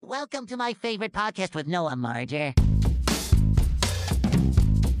Welcome to my favorite podcast with Noah Marger.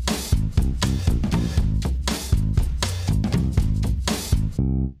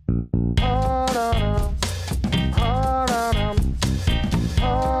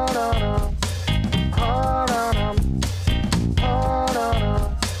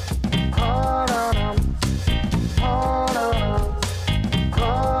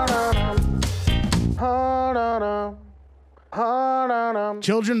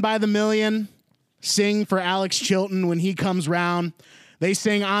 Children by the Million sing for Alex Chilton when he comes round. They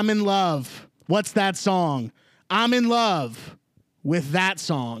sing, I'm in love. What's that song? I'm in love with that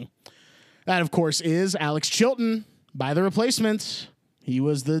song. That, of course, is Alex Chilton by The Replacements. He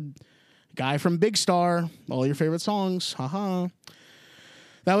was the guy from Big Star, all your favorite songs. Haha.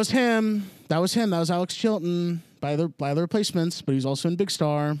 That was him. That was Alex Chilton by the Replacements, but he's also in Big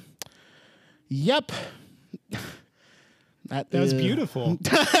Star. Yep. That was beautiful.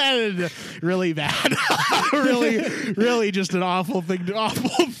 Really bad. really just an awful thing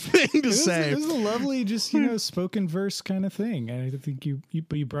to say. It was a lovely, just, spoken verse kind of thing. I think you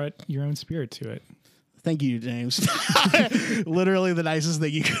brought your own spirit to it. Thank you, James. Literally the nicest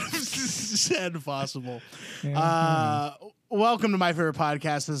thing you could have said possible. Yeah. Welcome to My Favorite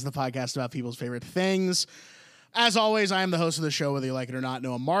Podcast. This is the podcast about people's favorite things. As always, I am the host of the show, whether you like it or not,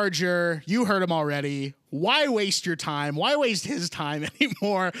 Noah Marger. You heard him already. Why waste your time? Why waste his time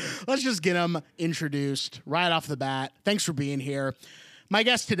anymore? Let's just get him introduced right off the bat. Thanks for being here. My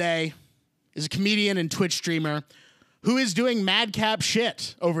guest today is a comedian and Twitch streamer who is doing madcap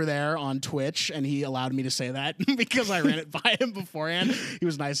shit over there on Twitch, and he allowed me to say that because I ran it by him beforehand. He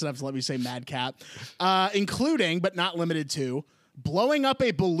was nice enough to let me say madcap, including, but not limited to, blowing up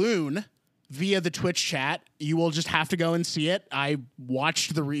a balloon via the Twitch chat. You will just have to go and see it. I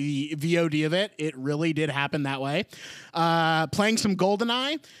watched the VOD of it. It really did happen that way. Playing some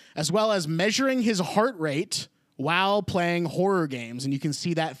GoldenEye, as well as measuring his heart rate while playing horror games. And you can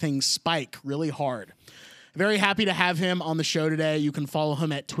see that thing spike really hard. Very happy to have him on the show today. You can follow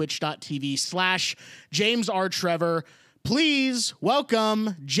him at twitch.tv/James R. Trevor. Please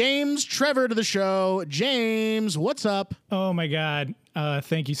welcome James Trevor to the show. James, what's up? Oh, my God.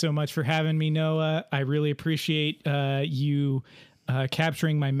 Thank you so much for having me, Noah. I really appreciate you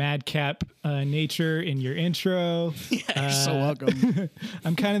capturing my madcap nature in your intro. Yeah, you're so welcome.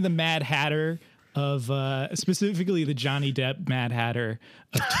 I'm kind of the Mad Hatter of specifically the Johnny Depp Mad Hatter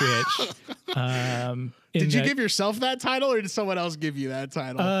of Twitch. Did you give yourself that title, or did someone else give you that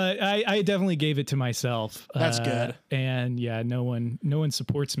title? I definitely gave it to myself. That's good. And yeah, no one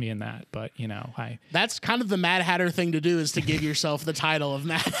supports me in that, but That's kind of the Mad Hatter thing to do, is to give yourself the title of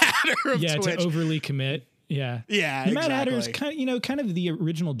Mad Hatter of Twitch. To overly commit. Yeah. Yeah, Mad exactly. Hatter is kind of the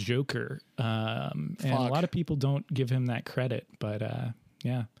original Joker. And a lot of people don't give him that credit, but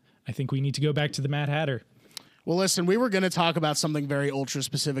yeah, I think we need to go back to the Mad Hatter. Well, listen, we were going to talk about something very ultra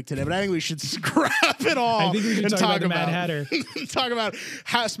specific today, but I think we should scrap it all. I think we should talk about the Mad Hatter. Talk about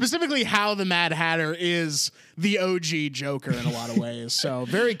how the Mad Hatter is the OG Joker in a lot of ways. So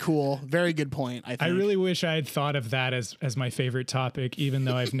very cool. Very good point, I think. I really wish I had thought of that as my favorite topic, even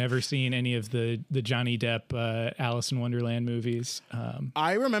though I've never seen any of the Johnny Depp Alice in Wonderland movies.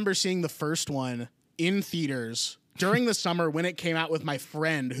 I remember seeing the first one in theaters during the summer when it came out with my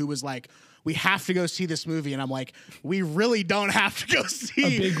friend who was like, we have to go see this movie. And I'm like, we really don't have to go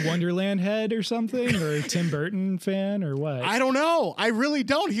see. A big Wonderland head or something, or a Tim Burton fan or what? I don't know. I really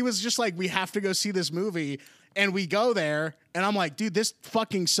don't. He was just like, we have to go see this movie. And we go there and I'm like, dude, this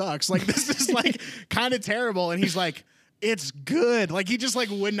fucking sucks. Like, this is like kind of terrible. And he's like, it's good. Like, he just like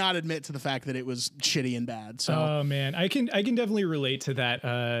would not admit to the fact that it was shitty and bad. So, oh man, I can definitely relate to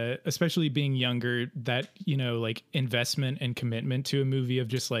that. Especially being younger, that, like investment and commitment to a movie of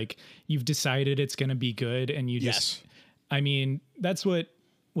just like, you've decided it's going to be good. And you just, I mean, that's what,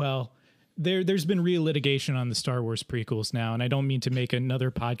 well, there's been real litigation on the Star Wars prequels now. And I don't mean to make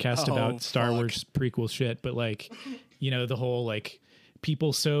another podcast about Star Wars prequel shit, but like, the whole, like,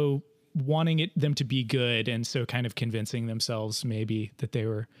 people so wanting them to be good, and so kind of convincing themselves maybe that they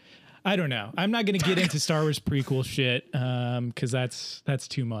were, I don't know. I'm not going to get into Star Wars prequel shit because that's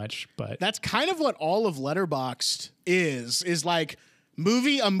too much. But that's kind of what all of Letterboxd is like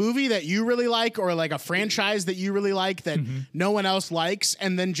a movie that you really like, or like a franchise that you really like that no one else likes,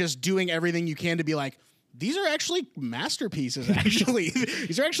 and then just doing everything you can to be like, these are actually masterpieces, actually.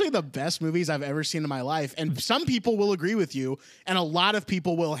 These are actually the best movies I've ever seen in my life. And some people will agree with you, and a lot of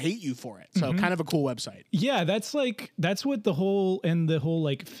people will hate you for it. So kind of a cool website. Yeah, that's what the whole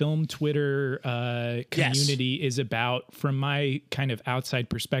like film Twitter community is about, from my kind of outside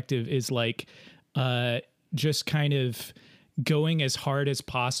perspective, is like just kind of going as hard as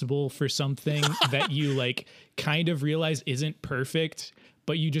possible for something that you like kind of realize isn't perfect,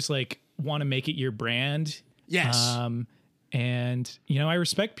 but you just like want to make it your brand. Yes. And I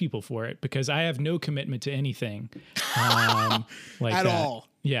respect people for it because I have no commitment to anything. Like At that. all.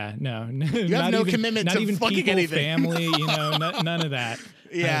 Yeah, no. You have no commitment not to even fucking people, anything. family, none of that.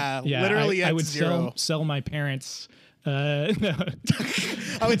 Yeah, literally I at would zero. sell my parents. No.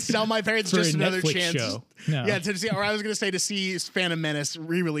 I would sell my parents For just a another Netflix chance. show. No. Yeah, to see, or I was going to say to see Phantom Menace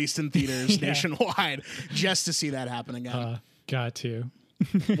re-released in theaters Yeah. nationwide, just to see that happen again. Got to.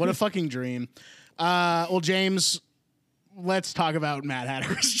 What a fucking dream. Well, James, let's talk about Mad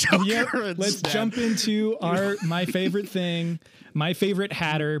Hatter's Joker. Yep. Let's instead. jump into my favorite thing, my favorite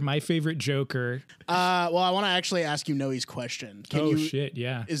Hatter, my favorite Joker. Well, I want to actually ask you Noe's question. Shit,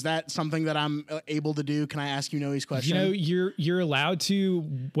 yeah. Is that something that I'm able to do? Can I ask you Noe's question? You're allowed to.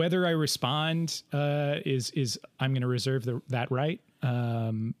 Whether I respond is I'm going to reserve that right.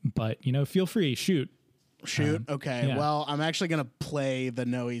 But feel free, shoot. Okay. Yeah. Well, I'm actually gonna play the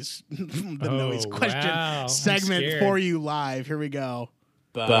Noe's Noe's question wow. I'm segment scared. for you live. Here we go.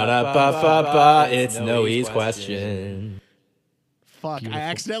 Ba-da-ba-ba-ba, it's Noe's question. Fuck! Beautiful. I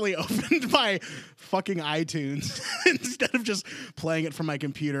accidentally opened my fucking iTunes instead of just playing it from my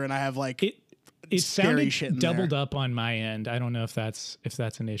computer, and I have like It scary sounded shit in doubled there. up on my end. I don't know if that's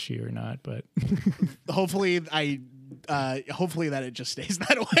an issue or not, but Hopefully that it just stays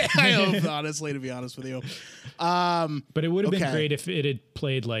that way. I hope, honestly, to be honest with you. but it would have been Okay. great if it had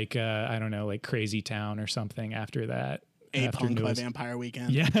played like I don't know, like Crazy Town or something after that. A after Punk by Noah's- Vampire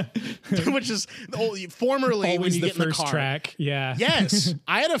Weekend. Yeah. Which is formerly when Always you the get in the first car. track. Yeah. Yes.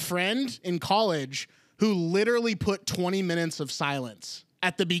 I had a friend in college who literally put 20 minutes of silence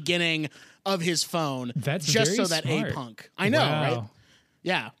at the beginning of his phone That's just so very that smart. A-Punk. I know, Wow. right?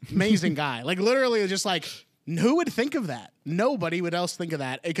 Yeah. Amazing guy. Like literally just like who would think of that? Nobody would else think of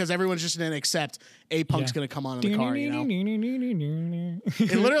that because everyone's just going to accept A-Punk's Yeah. going to come on in the car, you know?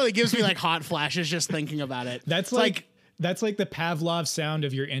 It literally gives me like hot flashes just thinking about it. That's It's like that's like the Pavlov sound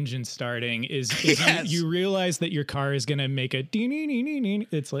of your engine starting is Yes. you realize that your car is going to make a ding.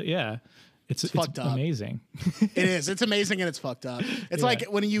 It's like, yeah, it's fucked up. amazing. It is. It's amazing and it's fucked up. It's Yeah. like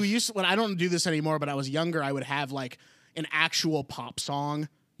when I don't do this anymore, but I was younger, I would have like an actual pop song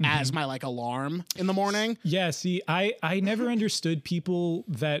as my like alarm in the morning. Yeah, see, I never understood people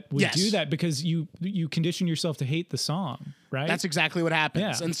that would Yes. do that because you condition yourself to hate the song, right? That's exactly what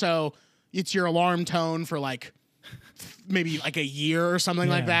happens. Yeah. And so it's your alarm tone for like maybe like a year or something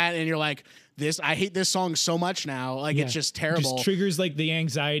like Yeah. that. And you're like, I hate this song so much now. Like it's just terrible. Just triggers like the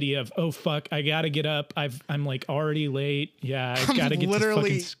anxiety of, oh fuck, I gotta get up. I'm like already late. Yeah, I've gotta get to literally-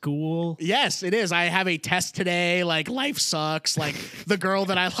 fucking school. Yes, it is. I have a test today. Like life sucks. Like the girl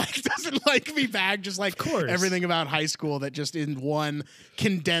that I like doesn't like me back. Just like course. everything about high school that just in one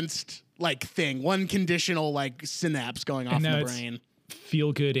condensed like thing, one conditional like synapse going off in now the it's brain.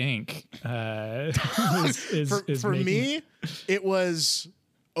 Feel Good Inc. Is For making- me, it was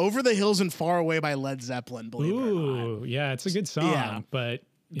Over the Hills and Far Away by Led Zeppelin. Believe it or not. Ooh, yeah, it's a good song, Yeah. but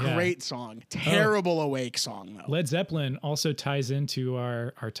yeah. Great song. Terrible Awake song though. Led Zeppelin also ties into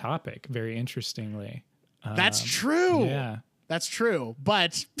our topic very interestingly. That's true. Yeah. That's true.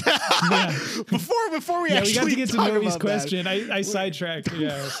 But before we Yeah, we actually got to get to talk Noe's about question. I sidetracked.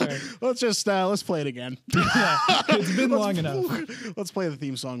 Yeah, sorry. let's play it again. Yeah, it's been long enough. Let's play the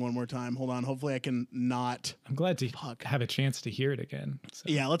theme song one more time. Hold on. Hopefully I can not. I'm glad to have a chance to hear it again. So.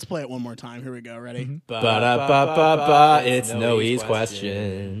 Yeah, let's play it one more time. Here we go. Ready? Ba-da-ba-ba-ba, it's Noe's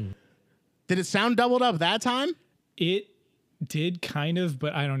question. Did it sound doubled up that time? It did kind of,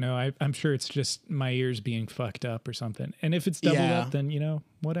 but I don't know. I'm sure it's just my ears being fucked up or something. And if it's doubled Yeah. up, then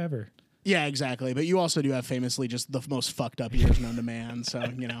whatever. Yeah, exactly. But you also do have famously just the most fucked up ears known to man. So,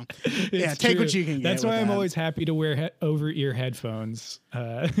 yeah, It's take what true. you can get. That's with why I'm that. always happy to wear over-ear headphones.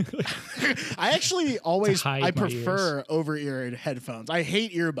 I actually always hide I my prefer over-ear headphones. I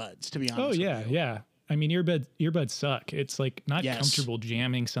hate earbuds, to be honest. Oh with yeah, you. yeah. I mean, earbuds suck. It's like not Yes. comfortable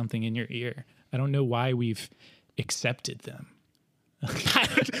jamming something in your ear. I don't know why we've accepted them.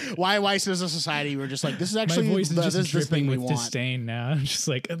 Why as a society we're just like this is My actually voice is this just is this dripping thing we with want. disdain now. I'm just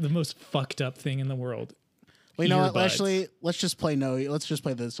like the most fucked up thing in the world. Well, you know what? Earbuds. Actually, let's just play Let's just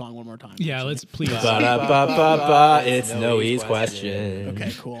play the song one more time. Yeah, actually. let's please. Ba-da-ba-ba-ba, it's Noe's question.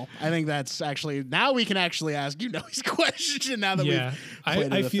 Okay, cool. I think that's actually now we can actually ask you Noe's question now that Yeah, we've played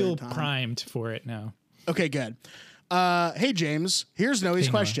it I a feel third time. primed for it now. Okay, good. Hey James, here's Noe's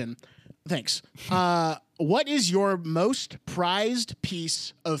Noah. question. Thanks. What is your most prized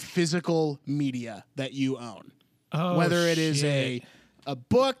piece of physical media that you own? Oh, Whether it is shit. a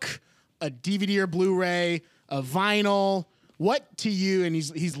book, a DVD or Blu-ray, a vinyl, What to you, and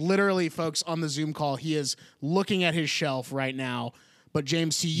he's literally, folks, on the Zoom call, he is looking at his shelf right now. But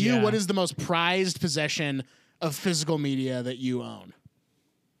James, to you, what is the most prized possession of physical media that you own?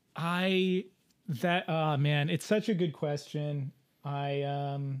 Oh man, it's such a good question.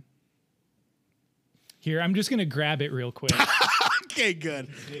 Here, I'm just gonna grab it real quick. Okay, good.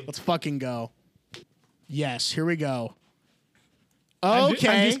 Let's fucking go. Yes, here we go.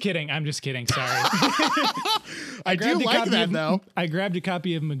 Okay. I'm just kidding. Sorry. I do like that, though. I grabbed a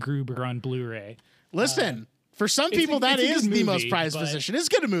copy of MacGruber on Blu-ray. Listen, for some people, that is the most prized possession. It's a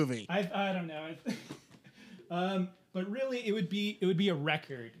good movie. I don't know. But really, it would be a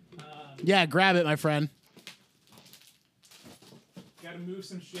record. Yeah, grab it, my friend. Got to move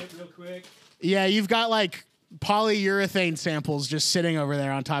some shit real quick. Yeah, you've got like polyurethane samples just sitting over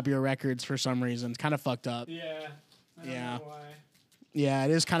there on top of your records for some reason. It's kind of fucked up. Yeah. I don't know why. Yeah,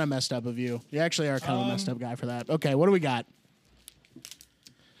 it is kind of messed up of you. You actually are kind of a messed up guy for that. Okay, what do we got?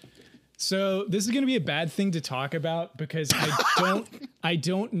 So this is going to be a bad thing to talk about because I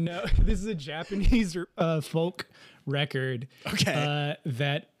don't know. This is a Japanese folk record. Okay.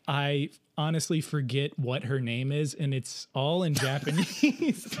 That I honestly forget what her name is, and it's all in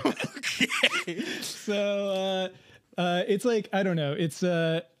Japanese. Okay. So it's like, I don't know. It's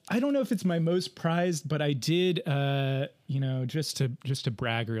I don't know if it's my most prized, but I did just to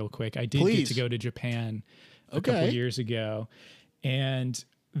brag real quick, I did get to go to Japan a couple years ago, and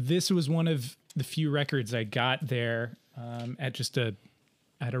this was one of the few records I got there at a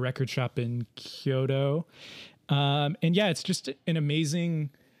record shop in Kyoto. And yeah, it's just an amazing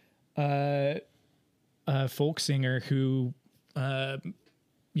folk singer who I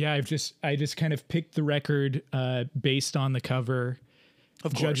just kind of picked the record based on the cover,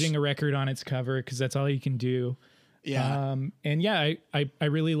 of course, judging a record on its cover, because that's all you can do. Yeah. And yeah, I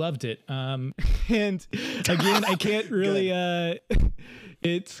really loved it. And again, I can't really,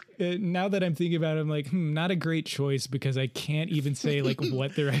 it's now that I'm thinking about it, I'm like, not a great choice, because I can't even say like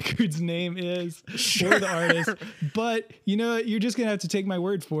what the record's name is or the artist, but you're just going to have to take my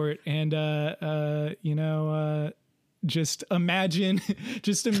word for it. And, just imagine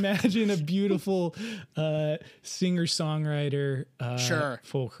a beautiful singer-songwriter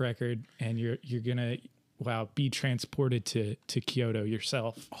folk record, and you're gonna be transported to Kyoto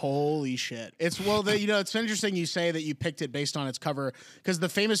yourself. Holy shit. It's it's interesting you say that you picked it based on its cover, because the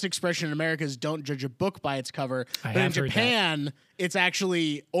famous expression in America is don't judge a book by its cover. But in Japan, it's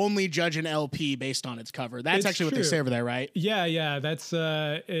actually only judge an LP based on its cover. That's actually what they say over there, right? Yeah. That's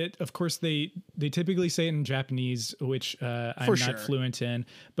it. Of course, they typically say it in Japanese, which I'm not fluent in.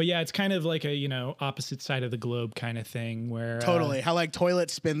 But yeah, it's kind of like a opposite side of the globe kind of thing, where totally how like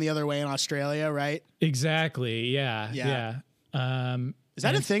toilets spin the other way in Australia, right? Exactly. Yeah. Is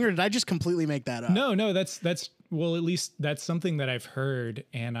that a thing, or did I just completely make that up? No. That's well, at least that's something that I've heard,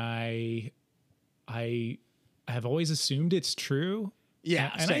 and I have always assumed it's true.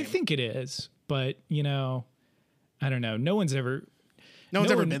 Yeah, and I think it is, but I don't know. No one's ever been there.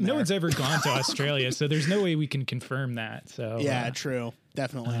 No one's ever gone to Australia, so there's no way we can confirm that. So yeah, true,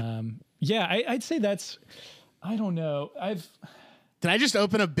 definitely. I'd say that's. I don't know. Did I just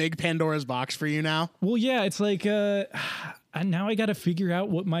open a big Pandora's box for you now? Well, yeah, it's like now I got to figure out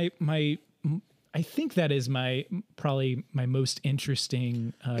what my I think that is probably my most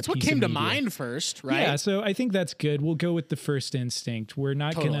interesting. It's what came to mind first, right? Yeah, so I think that's good. We'll go with the first instinct. We're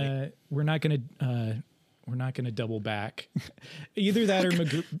not gonna double back. Either that or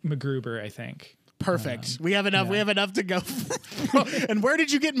MacGruber, I think. Perfect. We have enough. Yeah. We have enough to go. And where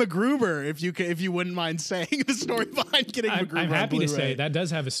did you get MacGruber? If you wouldn't mind saying the story behind getting MacGruber. I'm happy to say that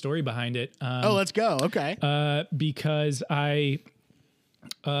does have a story behind it. Let's go. Okay. Because I.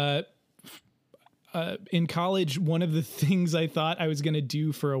 In college, one of the things I thought I was going to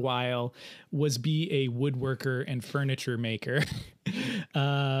do for a while was be a woodworker and furniture maker.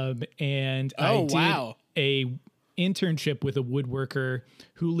 And I did a internship with a woodworker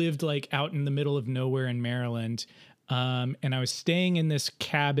who lived like out in the middle of nowhere in Maryland. And I was staying in this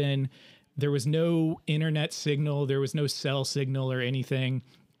cabin. There was no internet signal. There was no cell signal or anything.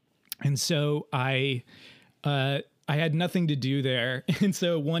 And so I had nothing to do there. And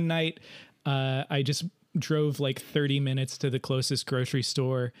so one night, I just drove like 30 minutes to the closest grocery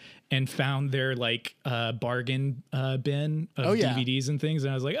store and found their like bargain bin of DVDs and things. And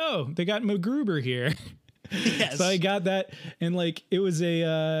I was like, oh, they got MacGruber here. Yes. So I got that. And like, it was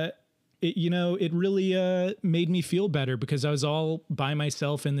it really made me feel better, because I was all by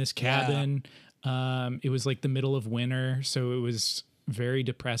myself in this cabin. Yeah. It was like the middle of winter, so it was very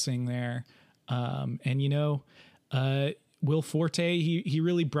depressing there. And Will Forte, he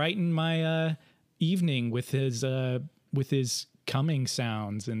really brightened my evening with his with his coming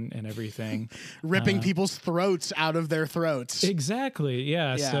sounds and everything. Ripping people's throats out of their throats. Exactly.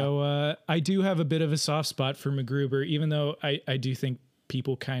 Yeah. Yeah. So I do have a bit of a soft spot for MacGruber, even though I do think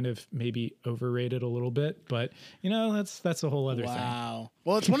people kind of maybe overrated a little bit, but that's a whole other thing. Wow.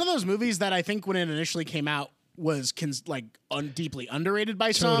 Well, it's one of those movies that I think when it initially came out was deeply underrated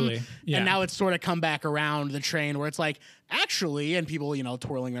by Totally. some, Yeah. and now it's sort of come back around the train where it's like actually, and people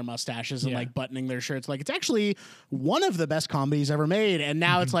twirling their mustaches and Yeah. like buttoning their shirts, like it's actually one of the best comedies ever made. And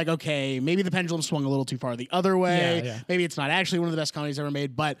now it's like, okay, maybe the pendulum swung a little too far the other way. Yeah, yeah. Maybe it's not actually one of the best comedies ever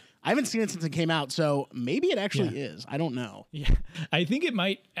made, but I haven't seen it since it came out, so maybe it actually is. I don't know. Yeah. I think it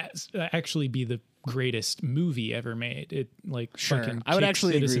might actually be the greatest movie ever made. It Sure. fucking I would kicks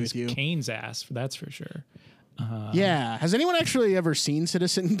actually agree Citizens with you. Kane's ass, that's for sure. Yeah. Has anyone actually ever seen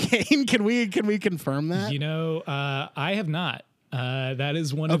Citizen Kane? Can we confirm that? I have not. That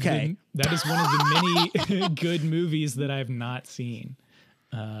is one of Okay. the many good movies that I've not seen.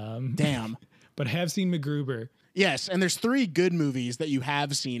 Damn. But I have seen MacGruber. Yes, and there's 3 good movies that you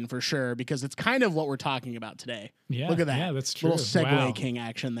have seen for sure, because it's kind of what we're talking about today. Yeah, Look at that. yeah, that's true. Little segue Wow. king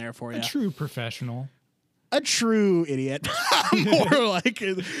action there for you. A true professional. A true idiot. More like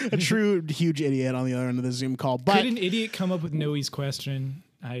a true huge idiot on the other end of the Zoom call. But Could an idiot come up with Noe's question?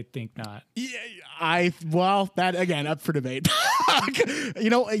 I think not. that again up for debate. Do you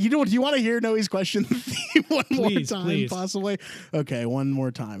want to hear Noe's question one more time, please. possibly? Okay, one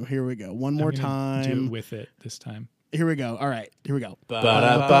more time. Here we go. One more I'm gonna do time. it with it this time. Here we go. All right, here we go.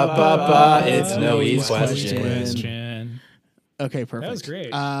 Ba-da-ba-ba-ba, it's Noe's question. Question. Okay, perfect. That was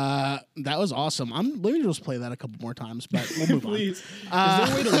great. That was awesome. Let me just play that a couple more times, but we'll move Please. on.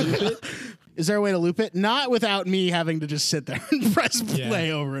 Is there a way to loop it? Is there a way to loop it? Not without me having to just sit there and press Yeah.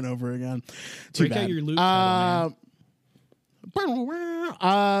 play over and over again. Too Break bad. out your loop pedal, man.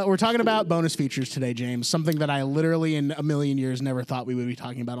 We're talking about bonus features today, James. Something that I literally in a million years never thought we would be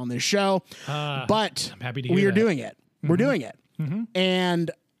talking about on this show. But I'm happy to we hear are that. doing it. We're doing it.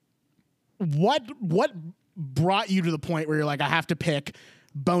 And what brought you to the point where you're like, I have to pick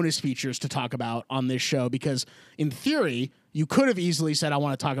bonus features to talk about on this show? Because in theory, you could have easily said, I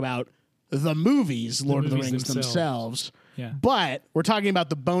want to talk about the movies, Lord of the movies Rings themselves. themselves. Yeah. But we're talking about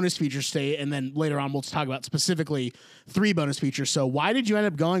the bonus feature state, and then later on we'll talk about specifically 3 bonus features. So why did you end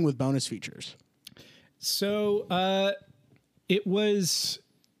up going with bonus features? So it was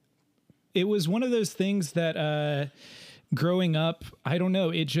one of those things that growing up, I don't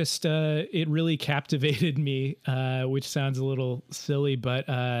know, it just it really captivated me, which sounds a little silly, but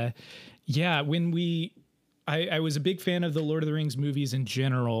when I was a big fan of the Lord of the Rings movies in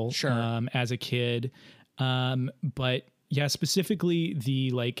general, Sure. as a kid, but yeah, specifically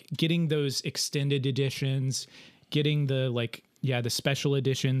the getting those extended editions, getting the the special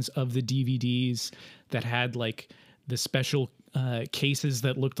editions of the DVDs that had the special cases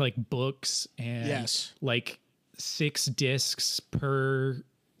that looked like books and Yes. 6 discs per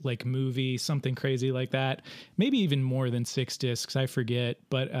movie, something crazy like that. Maybe even more than 6 discs, I forget.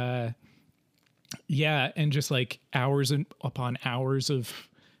 But and just hours upon hours of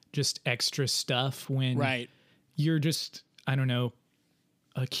just extra stuff when Right. you're just, I don't know,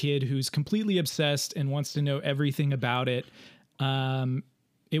 a kid who's completely obsessed and wants to know everything about it.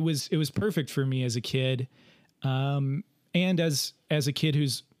 It was perfect for me as a kid. And as a kid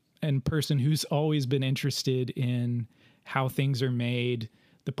and person who's always been interested in how things are made,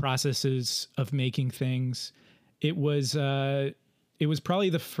 the processes of making things, it was probably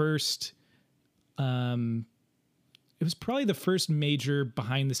the first major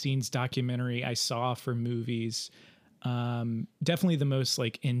behind the scenes documentary I saw for movies. Definitely the most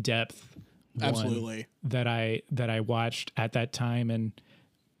in depth Absolutely. that I watched at that time, and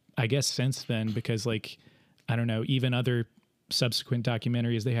I guess since then, because I don't know, even other subsequent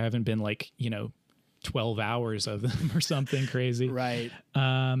documentaries, they haven't been 12 hours of them or something crazy. Right.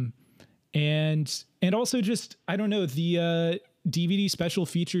 And also just, I don't know, the DVD special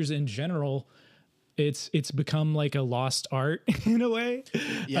features in general, it's become a lost art in a way.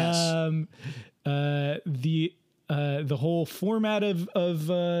 Yes. The whole format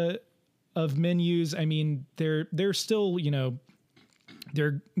of menus, I mean, they're still,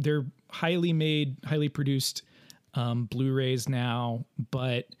 they're highly made, highly produced Blu-rays now,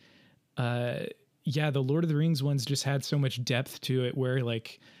 but the Lord of the Rings ones just had so much depth to it where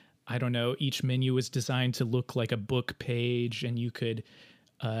I don't know, each menu was designed to look like a book page, and you could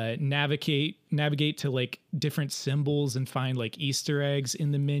navigate to different symbols and find Easter eggs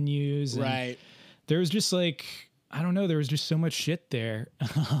in the menus. And Right. there was just I don't know, there was just so much shit there.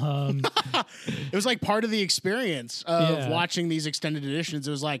 It was part of the experience of Yeah. watching these extended editions.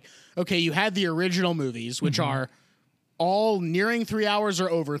 It was okay, you had the original movies, which are all nearing 3 hours or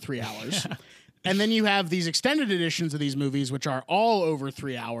over 3 hours. And then you have these extended editions of these movies, which are all over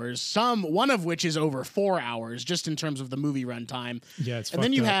 3 hours. One of which is over 4 hours, just in terms of the movie runtime. Yeah, it's and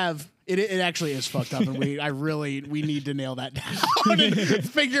then you fucked up. have it actually is fucked up, and we need to nail that down and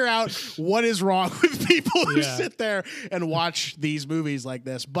figure out what is wrong with people who sit there and watch these movies like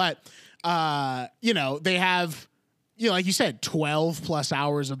this. But they have, like you said, 12 plus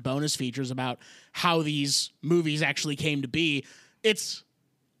hours of bonus features about how these movies actually came to be. It's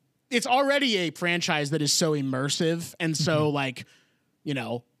already a franchise that is so immersive and so like,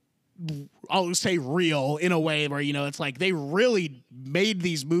 I'll say real in a way where, it's like they really made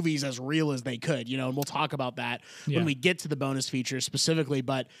these movies as real as they could, and we'll talk about that when we get to the bonus features specifically.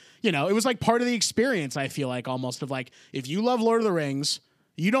 But, it was like part of the experience, I feel like, almost of like, if you love Lord of the Rings,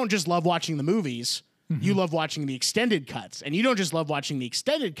 you don't just love watching the movies, you love watching the extended cuts. And you don't just love watching the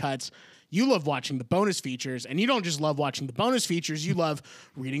extended cuts, you love watching the bonus features. And you don't just love watching the bonus features, you love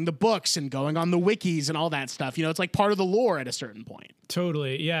reading the books and going on the wikis and all that stuff. It's like part of the lore at a certain point.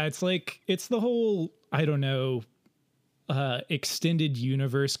 Totally. Yeah. It's like, it's the whole, I don't know, extended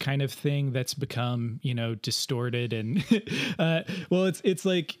universe kind of thing that's become, distorted. And, well, it's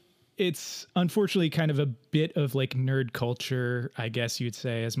like, it's unfortunately kind of a bit of like nerd culture, I guess you'd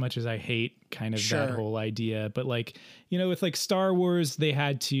say, as much as I hate kind of that whole idea. But like, with like Star Wars, they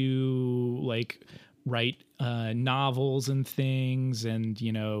had to like write novels and things. And,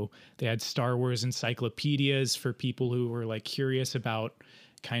 they had Star Wars encyclopedias for people who were like curious about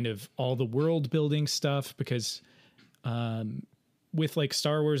kind of all the world building stuff, because with like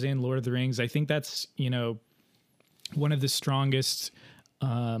Star Wars and Lord of the Rings, I think that's, one of the strongest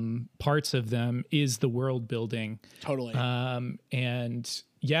parts of them is the world building. Totally. And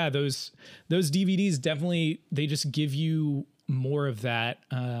yeah, those DVDs definitely, they just give you more of that.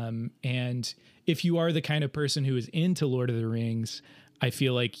 And if you are the kind of person who is into Lord of the Rings, I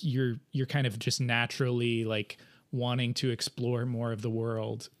feel like you're kind of just naturally like wanting to explore more of the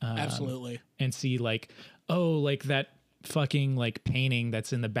world. Absolutely. And see like, oh, like that fucking like painting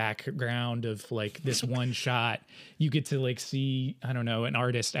that's in the background of like this one shot, you get to like see, I don't know, an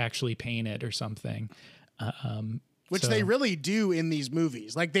artist actually paint it or something. Which they really do in these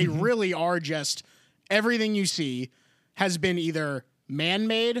movies. Like they really are just, everything you see has been either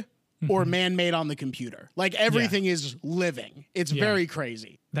man-made or man-made on the computer. Like everything is living. It's very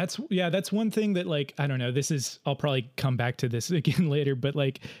crazy. That's one thing that like, I don't know, I'll probably come back to this again later, but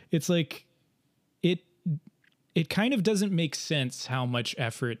like, it's like, it kind of doesn't make sense how much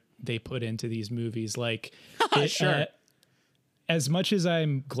effort they put into these movies. Like, as much as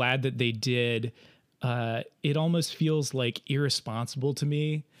I'm glad that they did, it almost feels like irresponsible to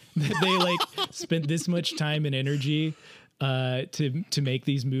me that they like spent this much time and energy to make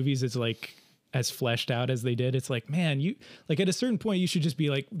these movies as like as fleshed out as they did. It's like, man, you like at a certain point you should just be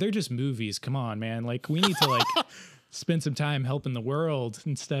like, they're just movies. Come on, man. Like we need to like spend some time helping the world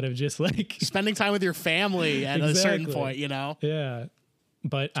instead of just like spending time with your family at a certain point, Yeah.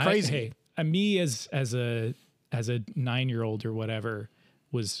 But it's crazy. Me as a 9-year-old or whatever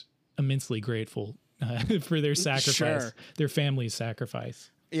was immensely grateful for their sacrifice, their family's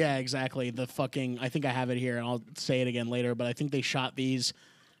sacrifice. Yeah, exactly. I think I have it here and I'll say it again later, but I think they shot these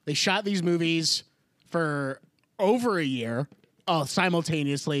movies for over a year,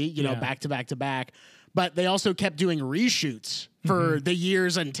 simultaneously, back to back to back. But they also kept doing reshoots for the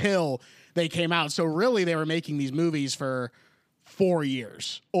years until they came out. So really they were making these movies for 4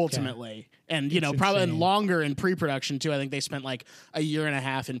 years ultimately. Yeah. And, probably longer in pre-production too. I think they spent like a year and a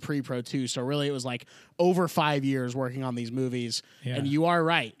half in pre-pro too. So really it was like over 5 years working on these movies. Yeah. And you are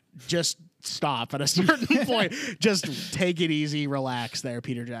right. Just stop at a certain point. Just take it easy, relax there,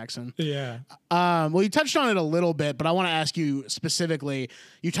 Peter Jackson. Yeah. Well, you touched on it a little bit, but I want to ask you specifically,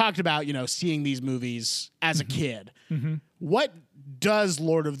 you talked about, seeing these movies as a kid. What does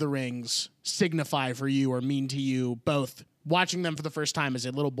Lord of the Rings signify for you or mean to you, both watching them for the first time as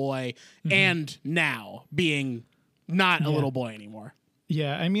a little boy and now being not a little boy anymore?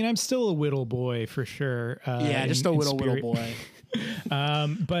 Yeah. I mean, I'm still a whittle boy for sure. Just a whittle boy.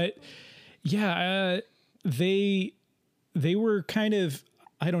 But yeah, they were kind of,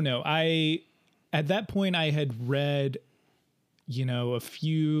 I don't know. At that point I had read, a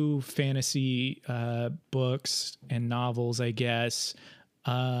few fantasy books and novels, I guess.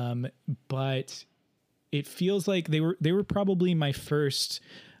 But it feels like they were probably my first,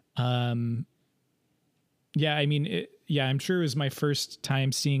 I'm sure it was my first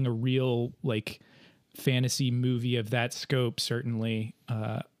time seeing a real like fantasy movie of that scope, certainly,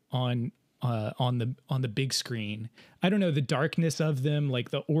 on the big screen. I don't know, the darkness of them,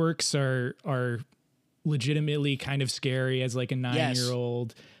 like the orcs are legitimately kind of scary as like a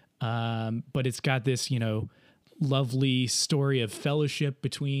 9-year-old. But it's got this, you know, lovely story of fellowship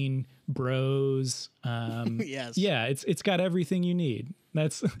between bros. Yes. Yeah, it's got everything you need.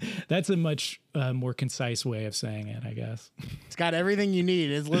 That's a much more concise way of saying it, I guess. It's got everything you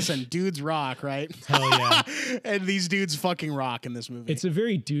need. Listen, dudes rock, right? Hell yeah. And these dudes fucking rock in this movie. It's a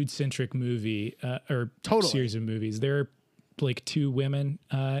very dude-centric movie, or Totally. series of movies. There are like 2 women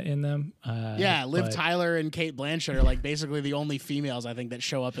in them. Liv but- Tyler and Kate Blanchett are like basically the only females I think that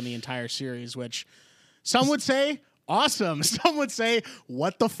show up in the entire series, which some would say awesome. Some would say,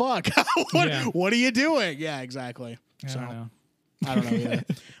 what the fuck? What are you doing? Yeah, exactly. I don't know. I don't know either.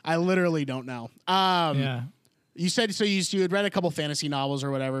 I literally don't know. Yeah. You said so. You had read a couple fantasy novels or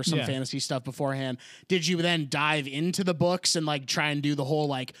whatever, some Yeah. fantasy stuff beforehand. Did you then dive into the books and like try and do the whole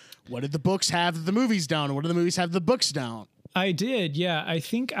like, what did the books have that the movies don't? What do the movies have the books don't? I did. Yeah. I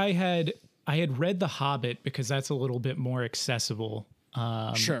think I had read The Hobbit because that's a little bit more accessible.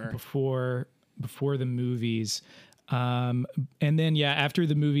 Sure. Before the movies. And then, yeah, after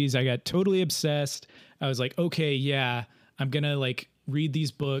the movies, I got totally obsessed. I was like, okay, yeah, I'm going to like read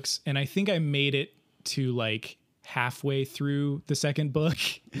these books. And I think I made it to like halfway through the second book.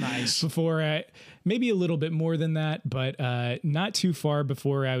 Nice. Before maybe a little bit more than that, but not too far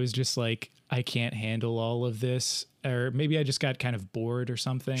before I was just like, I can't handle all of this. Or maybe I just got kind of bored or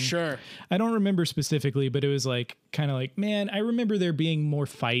something. Sure. I don't remember specifically, but it was like kind of like, man, I remember there being more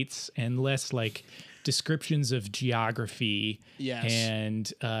fights and less like descriptions of geography. Yes.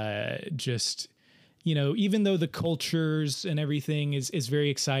 And just, you know, even though the cultures and everything is very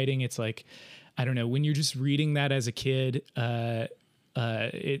exciting, it's like, I don't know, when you're just reading that as a kid,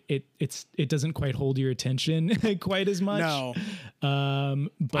 it doesn't quite hold your attention quite as much. No.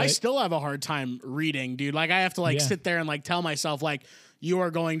 But I still have a hard time reading, dude. Like I have to like Yeah. sit there and like tell myself like you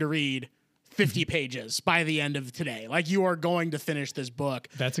are going to read 50 pages by the end of today. Like you are going to finish this book.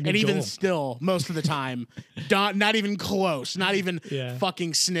 That's a good And even goal. still, most of the time, not even close, not even Yeah.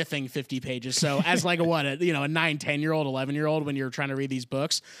 fucking sniffing 50 pages. So as like a 9, 10-year-old, 11-year-old, when you're trying to read these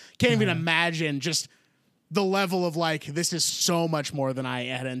books, can't even imagine just the level of like, this is so much more than I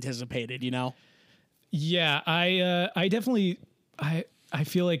had anticipated, you know? yeah, I definitely, I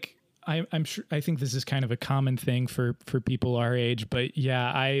feel like I'm sure, I think this is kind of a common thing for people our age, but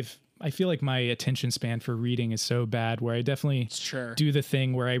yeah, I feel like my attention span for reading is so bad where I definitely Sure. do the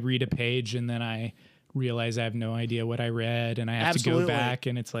thing where I read a page and then I realize I have no idea what I read and I have Absolutely. to go back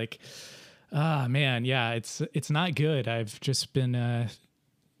and it's like, man, yeah, it's not good. I've just been,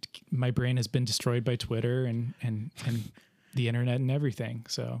 my brain has been destroyed by Twitter and the internet and everything.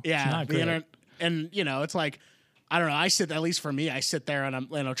 So Yeah, it's not the great. internet, and you know, it's like I don't know. At least for me, I sit there and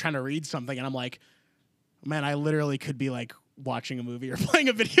I'm trying to read something, and I'm like, man, I literally could be like watching a movie or playing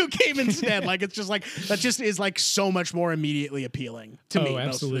a video game instead. Like it's just like that just is like so much more immediately appealing to me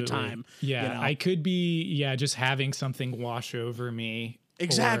most of the time. Yeah, you know? I could be just having something wash over me. or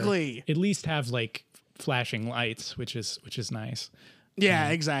Exactly. at least have like flashing lights, which is nice. Yeah,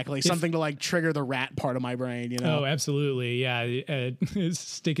 exactly. Something to like trigger the rat part of my brain. You know. Oh, absolutely. Yeah,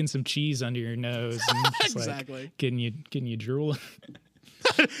 sticking some cheese under your nose and just Exactly. like getting you drooling.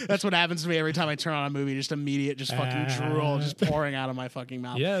 That's what happens to me every time I turn on a movie. Just immediate, just fucking drool, just pouring out of my fucking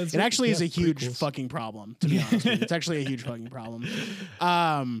mouth. Yeah, it actually is a huge prequels. fucking problem. To be honest with you, it's actually a huge fucking problem.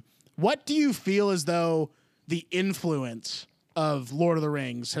 What do you feel as though the influence of Lord of the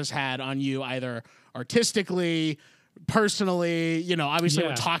Rings has had on you, either artistically, personally? You know, obviously we're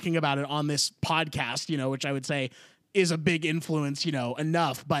Yeah. talking about it on this podcast. You know, which I would say is a big influence. You know,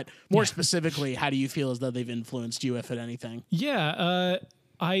 enough. But more specifically, how do you feel as though they've influenced you, if at anything? Yeah,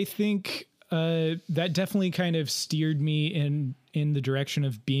 I think that definitely kind of steered me in the direction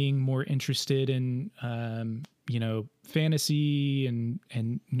of being more interested in fantasy and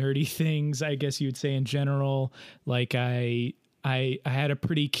nerdy things, I guess you would say in general. Like I had a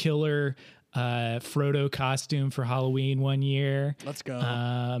pretty killer Frodo costume for Halloween one year. Let's go.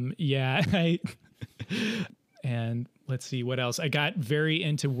 And let's see what else. I got very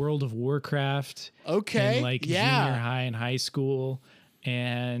into World of Warcraft. Okay, In like yeah. junior high and high school.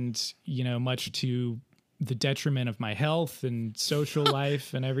 And, you know, much to the detriment of my health and social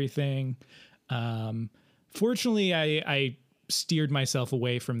life and everything. Fortunately, I steered myself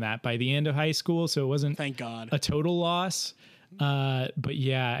away from that by the end of high school. So it wasn't Thank God. a total loss. But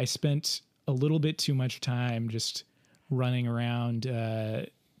yeah, I spent a little bit too much time just running around,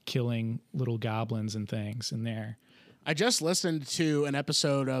 killing little goblins and things in there. I just listened to an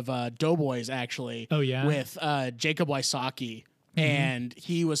episode of Doughboys, actually. Oh, yeah? With Jacob Wysocki. And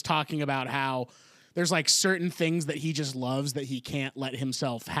he was talking about how there's like certain things that he just loves that he can't let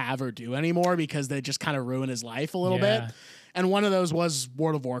himself have or do anymore because they just kind of ruin his life a little bit. And one of those was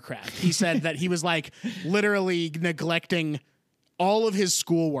World of Warcraft. He said that he was like literally neglecting all of his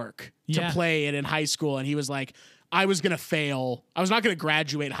schoolwork to play it in high school. And he was like, I was going to fail. I was not going to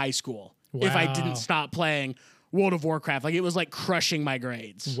graduate high school if I didn't stop playing World of Warcraft. Like, it was like crushing my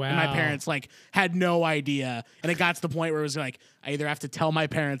grades. Wow. And my parents like had no idea. And it got to the point where it was like, I either have to tell my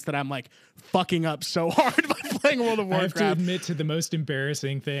parents that I'm like fucking up so hard by playing World of Warcraft. I have to admit to the most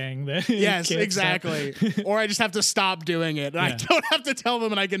embarrassing thing that yes, exactly. Or I just have to stop doing it. And I don't have to tell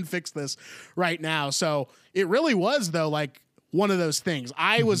them and I can fix this right now. So it really was though, like one of those things.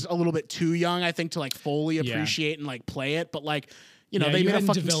 I was a little bit too young, I think, to like fully appreciate and like play it. But like, you know, they made a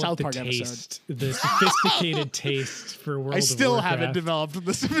fucking South Park episode. The sophisticated taste for World of Warcraft. I still haven't developed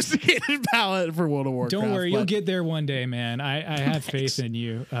the sophisticated palate for World of Warcraft. Don't worry, you'll get there one day, man. I have faith in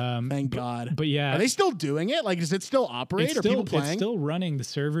you. Thank God. But yeah. Are they still doing it? Like, does it still operate? Are people playing? It's still running. The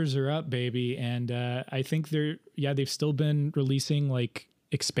servers are up, baby. And I think they've still been releasing like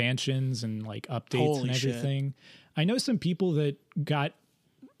expansions and like updates and everything. Shit. I know some people that got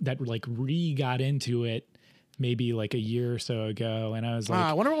into it maybe like a year or so ago, and I was like,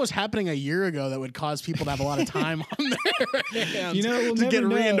 I wonder what was happening a year ago that would cause people to have a lot of time on their hands. You know, we'll to never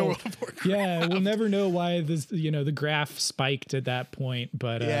get know. World of Warcraft. Yeah, we'll never know why this, the graph spiked at that point.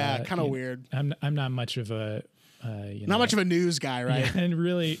 But kind of weird. I'm not much of a not much of a news guy, right? Yeah, and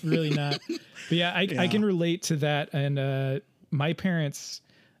really not. But yeah, I can relate to that. And my parents,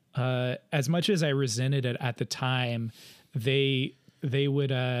 as much as I resented it at the time, they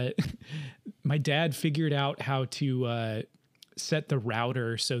would my dad figured out how to set the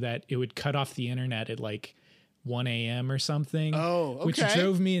router so that it would cut off the internet at like 1 a.m. or something. Oh, okay. Which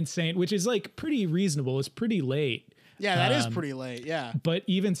drove me insane, which is like pretty reasonable. It's pretty late. Yeah, that is pretty late. Yeah. But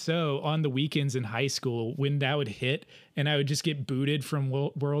even so, on the weekends in high school, when that would hit and I would just get booted from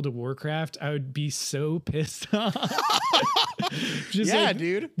World of Warcraft, I would be so pissed off. Just like,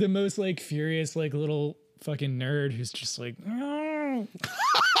 dude. The most like furious, like little fucking nerd who's just like, no.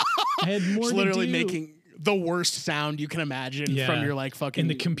 I had more just to literally do. Making the worst sound you can imagine from your like fucking in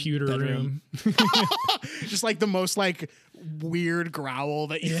the computer room. Just like the most like weird growl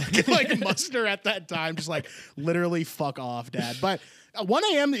that you can like muster at that time. Just like literally fuck off, Dad. But 1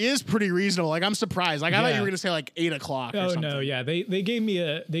 a.m. is pretty reasonable. Like, I'm surprised. Like, I thought you were gonna say like 8 o'clock. Oh or something. no, yeah. They gave me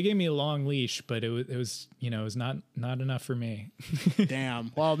a long leash, but it was it was not enough for me.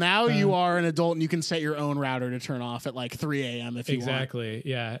 Damn. Well, now you are an adult and you can set your own router to turn off at like 3 a.m. if you want. Exactly.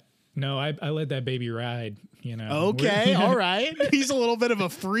 Yeah. No, I let that baby ride, Okay, all right. He's a little bit of a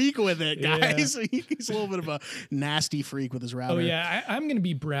freak with it, guys. Yeah. He's a little bit of a nasty freak with his router. Oh, yeah. I'm going to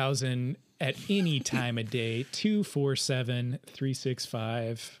be browsing at any time of day,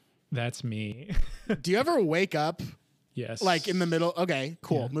 247-365. That's me. Do you ever wake up? Yes. Like in the middle? Okay,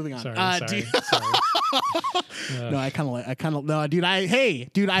 cool. Yeah. Moving on. Sorry. No, I dude,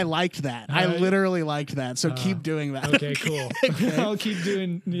 I liked that. I literally liked that. So keep doing that. Okay, cool. Okay. I'll keep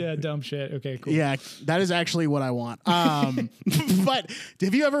doing dumb shit. Okay, cool. Yeah, that is actually what I want. But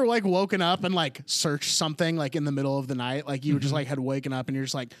have you ever like woken up and like searched something like in the middle of the night? Like you just like had woken up and you're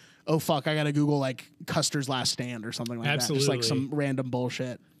just like, oh fuck, I gotta Google like Custer's Last Stand or something like that. Just like some random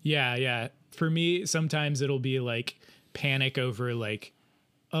bullshit. Yeah. For me, sometimes it'll be like panic over like,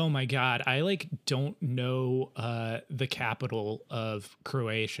 oh my God, I like don't know the capital of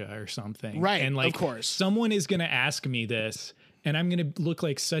Croatia or something. Right. And like, of course, someone is going to ask me this and I'm going to look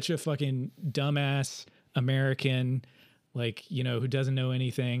like such a fucking dumbass American, like, who doesn't know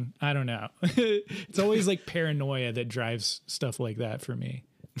anything. I don't know. It's always like paranoia that drives stuff like that for me.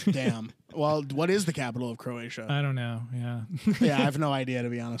 Damn. Well, what is the capital of Croatia? I don't know. Yeah. Yeah, I have no idea, to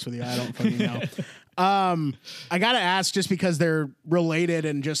be honest with you. I don't fucking know. I gotta ask, just because they're related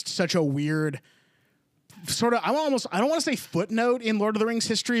and just such a weird sort of, I don't want to say footnote in Lord of the Rings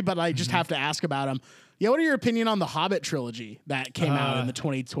history, but I just have to ask about them. Yeah, what are your opinion on the Hobbit trilogy that came out in the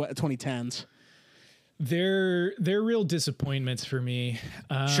 2010s? They're real disappointments for me.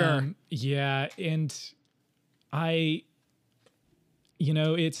 Sure. Yeah, and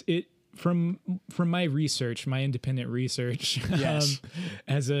from my research, my independent research, yes.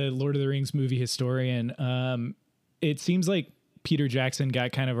 As a Lord of the Rings movie historian, it seems like Peter Jackson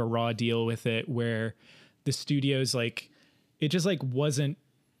got kind of a raw deal with it, where the studios it just wasn't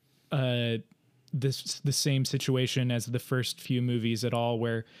the same situation as the first few movies at all,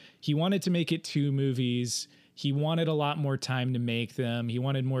 where he wanted to make it 2 movies. He wanted a lot more time to make them. He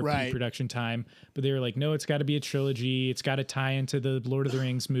wanted more pre-production time, but they were like, no, it's got to be a trilogy. It's got to tie into the Lord of the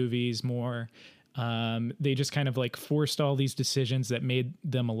Rings movies more. They just kind of forced all these decisions that made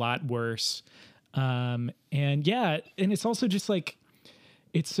them a lot worse. And yeah, and it's also just like,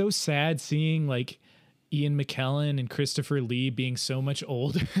 it's so sad seeing like Ian McKellen and Christopher Lee being so much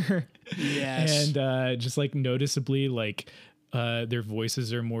older. Yes. And just like noticeably like their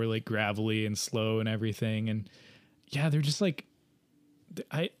voices are more like gravelly and slow and everything. And yeah, they're just like,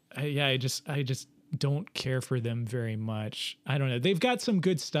 I just don't care for them very much. I don't know. They've got some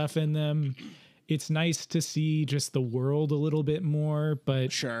good stuff in them. It's nice to see just the world a little bit more,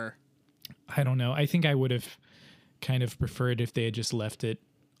 but Sure. I don't know. I think I would have kind of preferred if they had just left it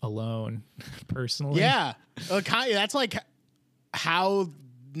alone, personally. Yeah. That's like how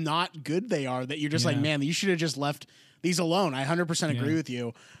not good they are, that you're just like, Yeah. man, you should have just left these alone. I 100% agree Yeah. with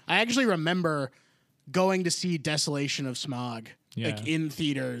you. I actually remember going to see Desolation of Smog like Yeah. in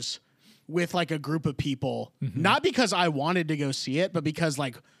theaters with like a group of people, Mm-hmm. not because I wanted to go see it, but because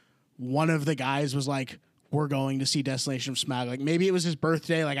like one of the guys was like, we're going to see Desolation of Smog. Like maybe it was his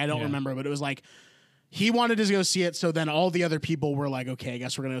birthday. Like I don't Yeah. remember, but it was like, he wanted to go see it. So then all the other people were like, okay, I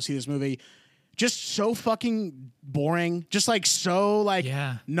guess we're going to go see this movie. Just so fucking boring. Just like so like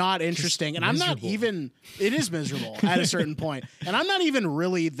Yeah. not interesting. And I'm not miserable. even, it is miserable at a certain point. And I'm not even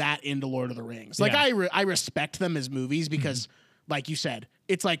really that into Lord of the Rings. Like Yeah. I respect them as movies because like you said,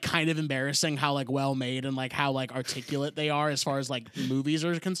 it's like kind of embarrassing how like well made and like how like articulate they are as far as like movies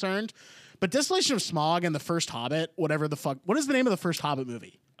are concerned. But Desolation of Smog and the first Hobbit, whatever the fuck, what is the name of the first Hobbit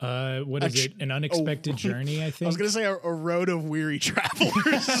movie? What is it? An Unexpected Journey, I think. I was gonna say a road of weary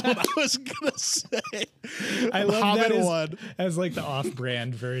travelers. is what I was gonna say. I love Hobbit that one. as like the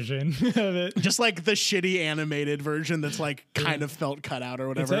off-brand version of it. Just like the shitty animated version that's like kind of felt cut out or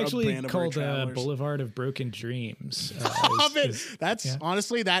whatever. It's actually of called Weary Travelers. Boulevard of Broken Dreams. Hobbit. That's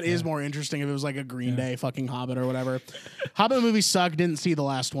honestly that is more interesting if it was like a Green Day fucking Hobbit or whatever. Hobbit movie sucked. Didn't see the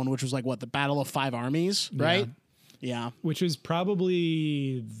last one, which was like what, the Battle of Five Armies, right? Yeah. Which was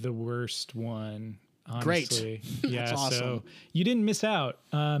probably the worst one, honestly. Yeah, That's awesome. so you didn't miss out.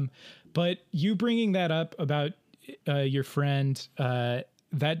 But you bringing that up about your friend,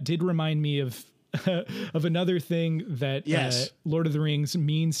 that did remind me of of another thing that Yes. Lord of the Rings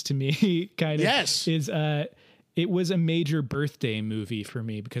means to me. Kind of Yes. is it was a major birthday movie for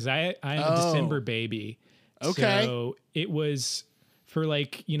me because I'm a December baby. Okay. So it was for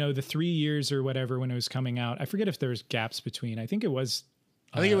like, the 3 years or whatever when it was coming out. I forget if there was gaps between. I think it was.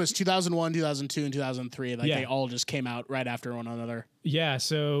 I think it was 2001, 2002, and 2003. Like Yeah. they all just came out right after one another. Yeah.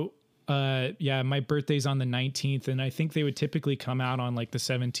 So, my birthday's on the 19th, and I think they would typically come out on like the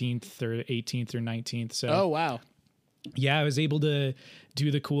 17th or 18th or 19th. So, Oh wow. yeah, I was able to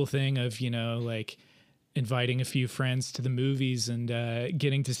do the cool thing of, like inviting a few friends to the movies and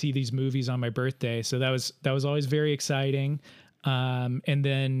getting to see these movies on my birthday. So that was always very exciting. And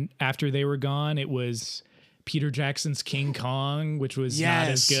then after they were gone, it was Peter Jackson's King Kong, which was not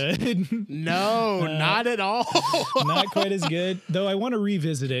as Yes. good. No, not at all. Not quite as good, though. I want to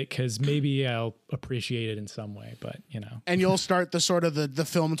revisit it because maybe I'll appreciate it in some way, but And you'll start the sort of the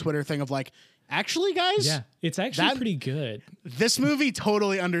film Twitter thing of like, actually, guys, yeah, it's actually That- pretty good. this movie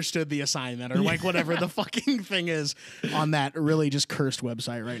totally understood the assignment or like whatever the fucking thing is on that really just cursed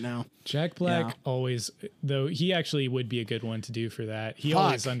website right now. Jack Black Yeah. always, though he actually would be a good one to do for that. He Fuck.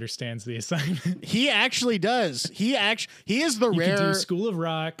 always understands the assignment. He actually does. He is the You could do rare. School of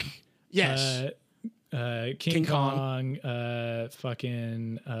Rock. Yes. King King Kong,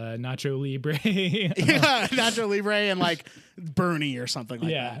 fucking Nacho Libre. Yeah, Nacho Libre and like Bernie or something like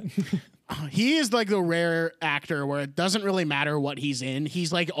yeah. that. He is like the rare actor where it doesn't really matter what he's in.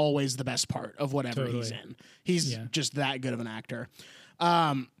 He's like always the best part of whatever he's Totally. in. He's Yeah. just that good of an actor.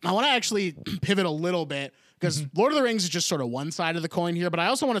 I want to actually pivot a little bit because Lord of the Rings is just sort of one side of the coin here, but I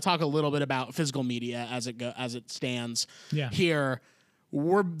also want to talk a little bit about physical media as it stands Yeah. here.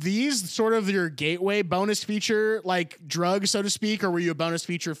 Were these sort of your gateway bonus feature, like drug, so to speak, or were you a bonus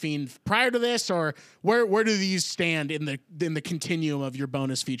feature fiend prior to this, or where do these stand in the continuum of your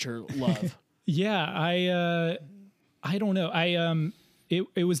bonus feature love? Yeah, I don't know.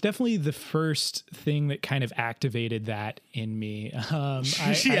 It was definitely the first thing that kind of activated that in me.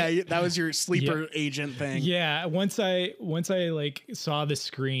 That was your sleeper agent thing. Yeah, once I like saw the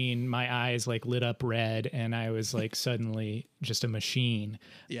screen, my eyes like lit up red, and I was like suddenly just a machine.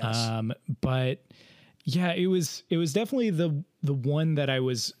 Yes. But yeah, it was definitely the one that I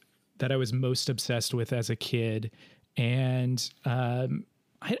was most obsessed with as a kid, and I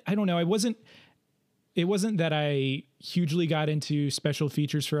don't know, it wasn't that I hugely got into special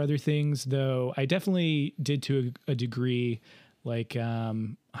features for other things, though I definitely did to a degree. Like,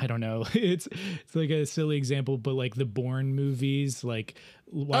 I don't know, it's like a silly example, but like the Bourne movies, like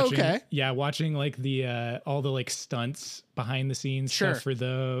watching like the all the like stunts behind the scenes Sure. stuff for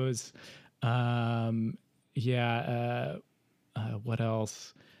those. What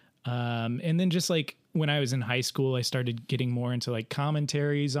else? And then just like when I was in high school, I started getting more into like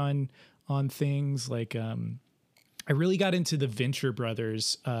commentaries on things. Like I really got into the Venture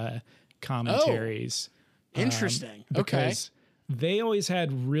Brothers commentaries. Interesting. Because they always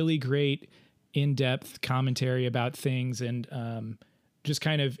had really great in-depth commentary about things, and just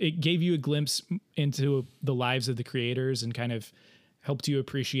kind of it gave you a glimpse into the lives of the creators and kind of helped you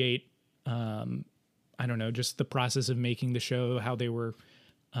appreciate I don't know, just the process of making the show, how they were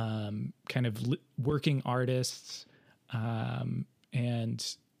kind of working artists.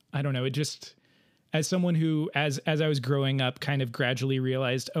 And I don't know, it just, as someone who, as I was growing up, kind of gradually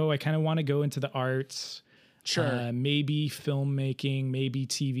realized, I kind of want to go into the arts. Sure. Maybe filmmaking, maybe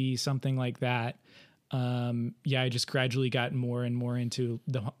TV, something like that. I just gradually got more and more into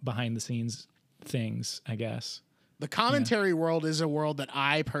the behind the scenes things, I guess. The commentary world is a world that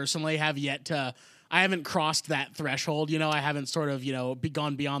I personally have yet to, I haven't crossed that threshold. You know, I haven't sort of,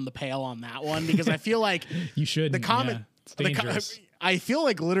 gone beyond the pale on that one, because I feel like you should. It's dangerous. I feel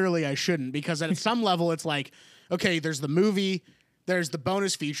like literally I shouldn't, because at some level it's like, okay, there's the movie, there's the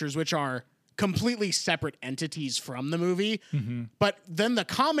bonus features, which are completely separate entities from the movie. Mm-hmm. But then the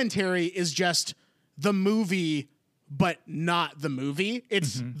commentary is just the movie, but not the movie.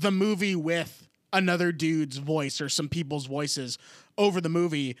 It's the movie with another dude's voice or some people's voices over the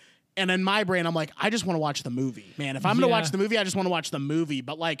movie. And in my brain, I'm like, I just want to watch the movie, man. If I'm going to watch the movie, I just want to watch the movie.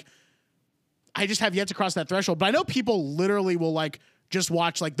 But like, I just have yet to cross that threshold. But I know people literally will like just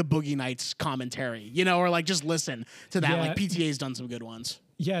watch like the Boogie Nights commentary, or like just listen to that. Yeah. Like PTA's done some good ones.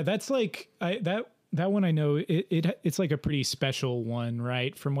 Yeah, that's like that one. I know it's like a pretty special one,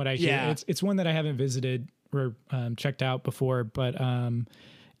 right? From what I hear, it's one that I haven't visited or checked out before, but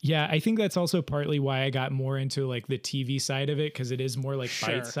I think that's also partly why I got more into like the TV side of it, because it is more like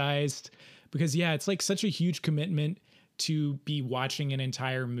bite-sized. Because it's like such a huge commitment to be watching an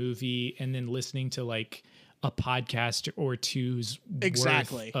entire movie and then listening to like a podcast or two's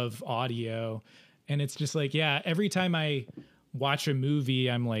worth of audio. And it's just like, every time I watch a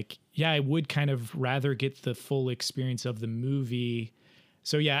movie, I'm like, I would kind of rather get the full experience of the movie.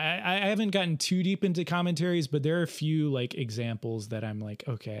 So I haven't gotten too deep into commentaries, but there are a few like examples that I'm like,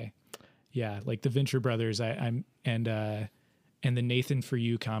 okay, like the Venture Brothers, and the Nathan For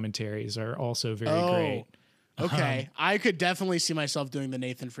You commentaries are also very great. Okay, I could definitely see myself doing the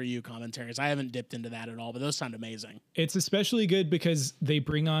Nathan For You commentaries. I haven't dipped into that at all, but those sound amazing. It's especially good because they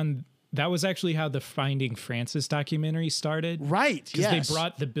bring on. That was actually how the Finding Francis documentary started. Right, because they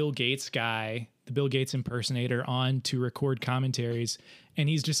brought the Bill Gates guy, the Bill Gates impersonator, on to record commentaries. And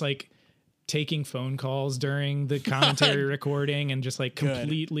he's just like taking phone calls during the commentary recording and just like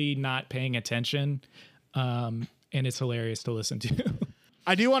completely not paying attention. And it's hilarious to listen to.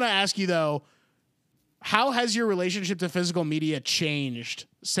 I do want to ask you though, how has your relationship to physical media changed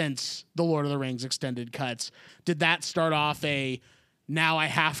since the Lord of the Rings extended cuts? Did that start off now I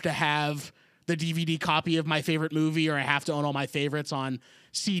have to have the DVD copy of my favorite movie, or I have to own all my favorites on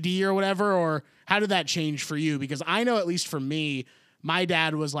CD or whatever? Or how did that change for you? Because I know, at least for me, my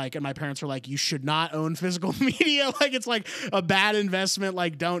dad was like, and my parents were like, you should not own physical media. Like, it's like a bad investment.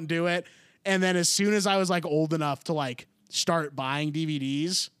 Like, don't do it. And then as soon as I was like old enough to like start buying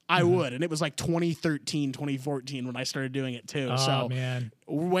DVDs, I would. And it was like 2013, 2014 when I started doing it too. Oh, man.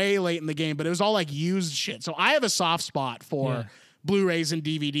 Way late in the game, but it was all like used shit. So I have a soft spot for Blu-rays and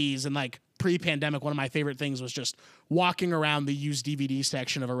DVDs, and like pre-pandemic, one of my favorite things was just walking around the used DVD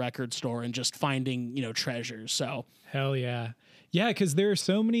section of a record store and just finding, treasures. So hell yeah. Yeah, because there are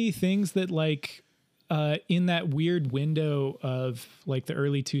so many things that like in that weird window of like the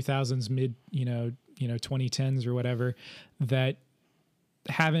early 2000s, mid, 2010s or whatever, that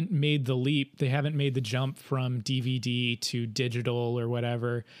haven't made the leap. They haven't made the jump from DVD to digital or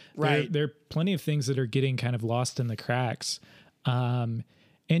whatever. Right. There are plenty of things that are getting kind of lost in the cracks. It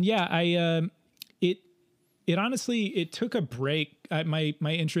honestly, it took a break. My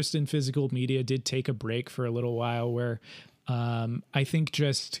interest in physical media did take a break for a little while, where I think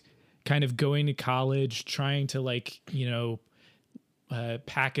just kind of going to college, trying to like,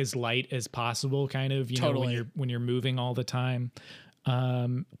 pack as light as possible, kind of, know, when you're moving all the time.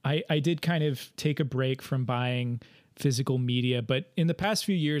 I did kind of take a break from buying physical media, but in the past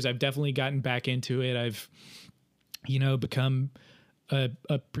few years, I've definitely gotten back into it. I've, become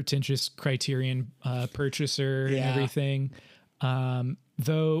a pretentious Criterion purchaser and everything.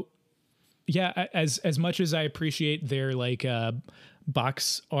 Though, as much as I appreciate their like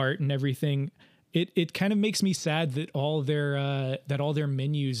box art and everything, it kind of makes me sad that all their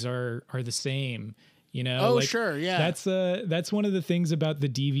menus are the same. You know? Oh, like, sure, yeah. That's one of the things about the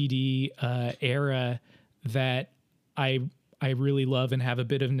DVD era that I really love and have a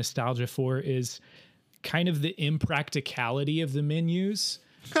bit of nostalgia for is kind of the impracticality of the menus.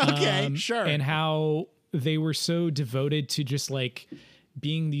 Okay, sure. And how they were so devoted to just like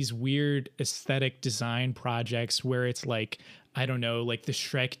being these weird aesthetic design projects where it's like, I don't know, like the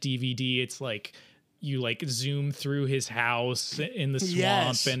Shrek DVD, it's like you like zoom through his house in the swamp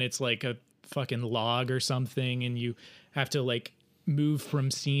Yes. and it's like a fucking log or something, and you have to like move from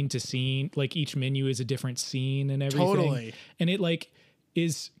scene to scene. Like each menu is a different scene and everything. Totally. And it like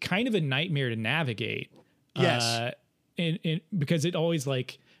is kind of a nightmare to navigate. Yes. And because it always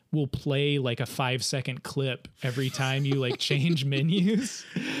like will play like a 5-second clip every time you like change menus.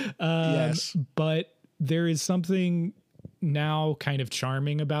 Yes. But there is something now kind of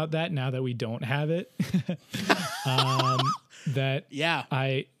charming about that now that we don't have it. That Yeah.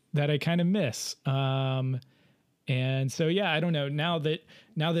 I kind of miss. And so, yeah, I don't know. Now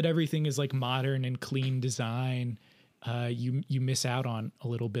that everything is like modern and clean design, you miss out on a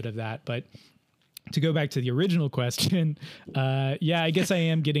little bit of that. But to go back to the original question, yeah, I guess I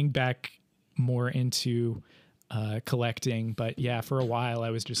am getting back more into collecting. But yeah, for a while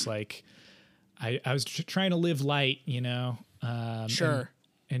I was just like, I was trying to live light, you know? Sure.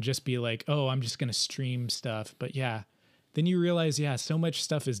 And just be like, oh, I'm just going to stream stuff. But yeah, then you realize, yeah, so much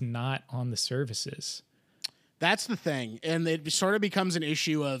stuff is not on the services. That's the thing. And it sort of becomes an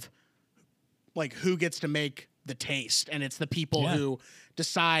issue of like who gets to make the taste. And it's the people who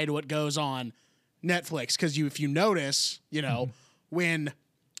decide what goes on Netflix. Because if you notice, you know, when,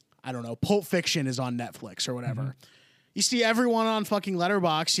 I don't know, Pulp Fiction is on Netflix or whatever, you see everyone on fucking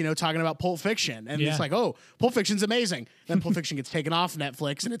Letterboxd, you know, talking about Pulp Fiction. And it's like, oh, Pulp Fiction's amazing. Then Pulp Fiction gets taken off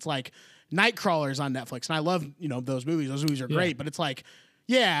Netflix and it's like Nightcrawler's on Netflix. And I love, you know, those movies. Those movies are great. But it's like,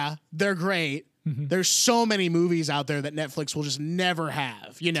 yeah, they're great. There's so many movies out there that Netflix will just never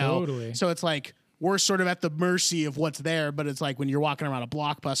have, you know? Totally. So it's like, we're sort of at the mercy of what's there. But it's like when you're walking around a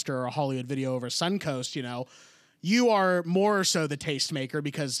Blockbuster or a Hollywood Video over Suncoast, you know, you are more so the tastemaker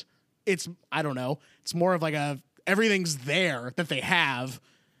because it's, I don't know, it's more of like everything's there that they have.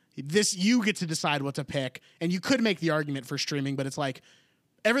 This, you get to decide what to pick. And you could make the argument for streaming, but it's like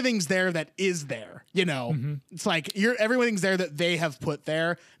everything's there that is there, you know? It's like everything's there that they have put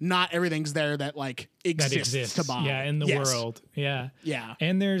there, not everything's there that like exists to buy. Yeah, in the world. Yeah. Yeah.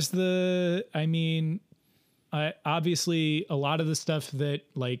 And there's obviously a lot of the stuff that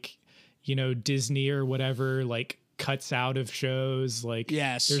like, you know, Disney or whatever, like cuts out of shows. Like,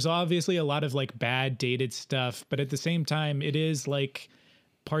 there's obviously a lot of like bad dated stuff, but at the same time, it is like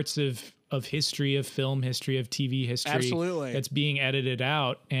parts of history, of film history, of TV history. Absolutely. That's being edited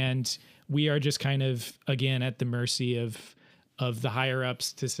out. And we are just kind of, again, at the mercy of the higher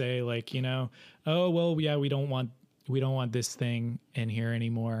ups to say like, you know, oh, well, yeah, we don't want this thing in here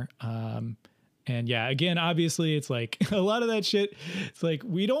anymore. And yeah, again, obviously it's like a lot of that shit, it's like,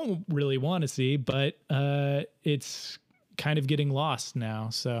 we don't really want to see, but it's kind of getting lost now.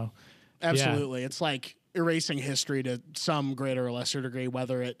 So absolutely. It's like erasing history to some greater or lesser degree,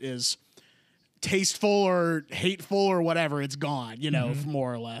 whether it is tasteful or hateful or whatever, it's gone, you know,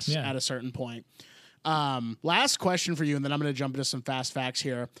 more or less at a certain point. Last question for you, and then I'm going to jump into some fast facts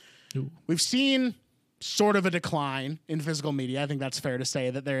here. Ooh. We've seen sort of a decline in physical media. I think that's fair to say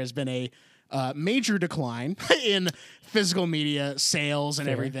that there has been a major decline in physical media sales and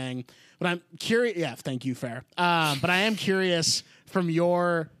everything. But I'm curious. Yeah, thank you, fair. But I am curious from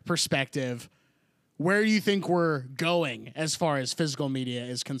your perspective, where do you think we're going as far as physical media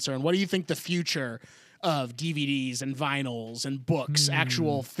is concerned? What do you think the future of DVDs and vinyls and books,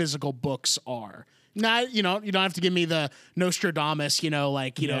 actual physical books are? Not, you know, you don't have to give me the Nostradamus, you know,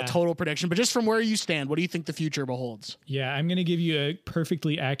 like, you know, total prediction, but just from where you stand, what do you think the future beholds? Yeah, I'm going to give you a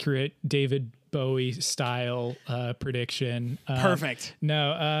perfectly accurate David Bowie style prediction. Perfect.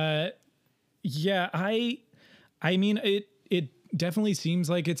 Yeah, I mean, it definitely seems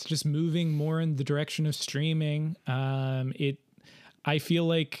like it's just moving more in the direction of streaming. I feel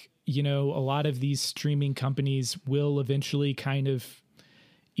like, you know, a lot of these streaming companies will eventually kind of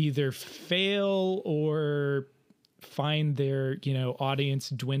either fail or find their, you know, audience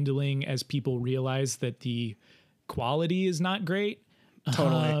dwindling as people realize that the quality is not great.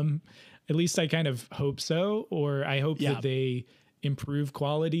 Totally. At least I kind of hope so, or I hope that they improve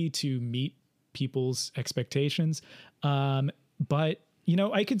quality to meet people's expectations. But, you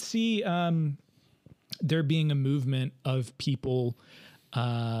know, I could see there being a movement of people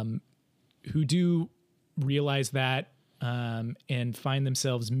who do realize that and find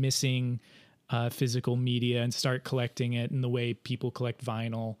themselves missing physical media and start collecting it in the way people collect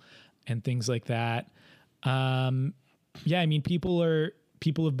vinyl. and things like that. Yeah, I mean, people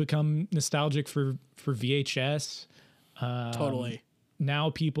have become nostalgic for VHS. Totally. Now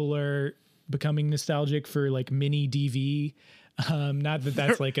people are becoming nostalgic for like mini DV. Not that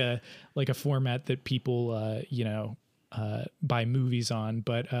that's like a format that people buy movies on,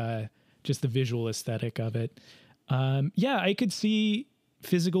 but just the visual aesthetic of it. Yeah, I could see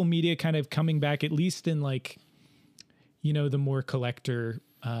physical media kind of coming back, at least in like, the more collector.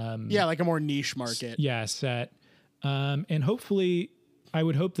 Like a more niche market. Set. And hopefully I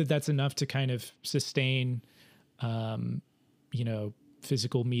would hope that that's enough to kind of sustain,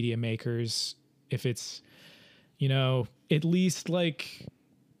 physical media makers. If it's, at least like,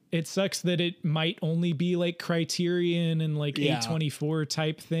 it sucks that it might only be like Criterion and like A24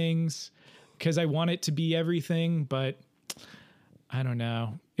 type things, because I want it to be everything, but I don't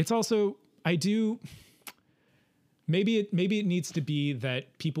know. It's also, maybe it needs to be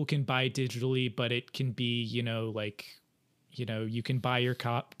that people can buy digitally, but it can be, you can buy your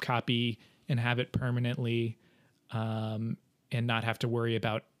copy and have it permanently, and not have to worry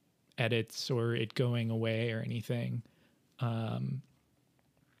about edits or it going away or anything.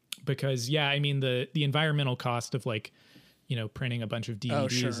 Because I mean, the environmental cost of like, printing a bunch of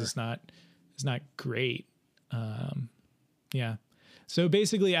DVDs is not great. Yeah. So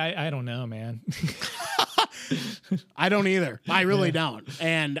basically I don't know, man. I don't either. I really don't.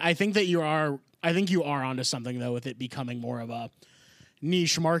 And I think that you are onto something though, with it becoming more of a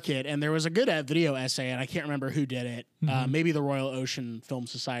niche market. And there was a good video essay, and I can't remember who did it. Maybe the Royal Ocean Film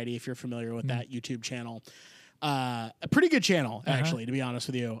Society, if you're familiar with that YouTube channel. A pretty good channel, actually, to be honest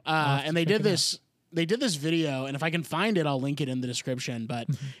with you. And they did this video, and if I can find it, I'll link it in the description. But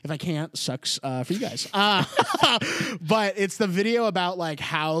if I can't, sucks for you guys. But it's the video about like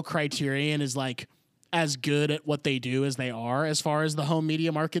how Criterion is like as good at what they do as they are as far as the home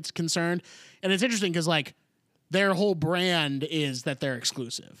media market's concerned. And it's interesting because like their whole brand is that they're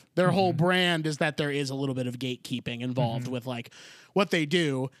exclusive. Their whole brand is that there is a little bit of gatekeeping involved with like what they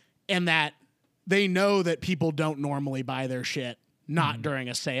do, and that they know that people don't normally buy their shit not during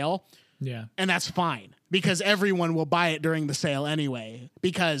a sale. Yeah. And that's fine, because everyone will buy it during the sale anyway,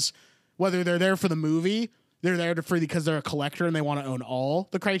 because whether they're there for the movie, they're there because they're a collector and they want to own all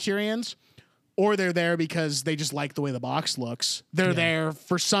the Criterions, or they're there because they just like the way the box looks. They're there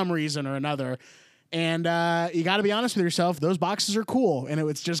for some reason or another. And you got to be honest with yourself. Those boxes are cool. And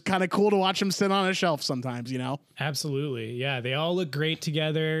it's just kind of cool to watch them sit on a shelf sometimes, Absolutely. Yeah. They all look great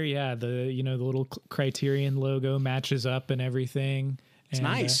together. Yeah. The little Criterion logo matches up and everything. It's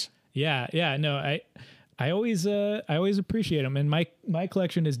nice. Yeah. No, I always appreciate them. And my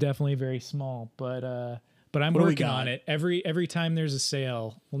collection is definitely very small, but I'm working on it every time there's a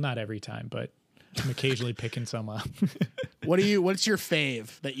sale. Well, not every time, but I'm occasionally picking some up. What's your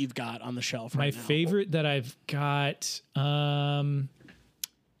fave that you've got on the shelf right now? My favorite that I've got,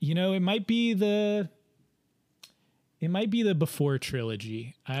 it might be the Before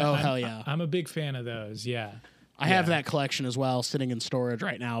trilogy. Hell yeah. I'm a big fan of those. Yeah. I have that collection as well, sitting in storage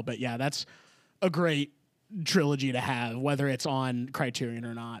right now. But yeah, that's a great trilogy to have, whether it's on Criterion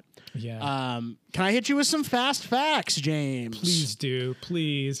or not. Yeah. Can I hit you with some fast facts, James? Please do.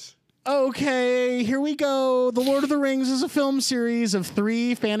 Please. Okay, here we go. The Lord of the Rings is a film series of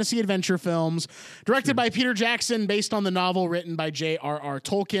 3 fantasy adventure films directed by Peter Jackson, based on the novel written by J.R.R.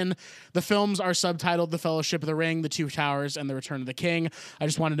 Tolkien. The films are subtitled The Fellowship of the Ring, The Two Towers, and The Return of the King. I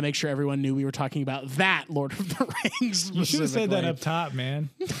just wanted to make sure everyone knew we were talking about that Lord of the Rings. You should have said that up top, man.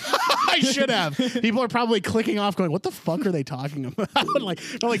 I should have. People are probably clicking off going, what the fuck are they talking about?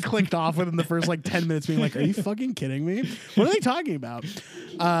 I clicked off within the first 10 minutes being like, are you fucking kidding me? What are they talking about?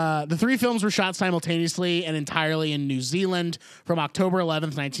 The 3 films were shot simultaneously and entirely in New Zealand from October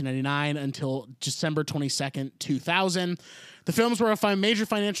 11th, 1999 until December 22nd, 2000. The films were a major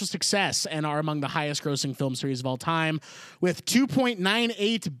financial success and are among the highest grossing film series of all time, with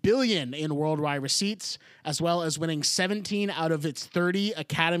 $2.98 billion in worldwide receipts, as well as winning 17 out of its 30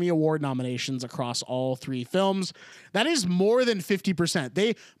 Academy Award nominations across all 3 films. That is more than 50%.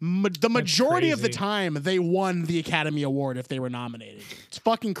 The majority of the time, they won the Academy Award if they were nominated. It's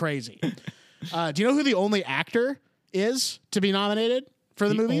fucking crazy. Do you know who the only actor is to be nominated for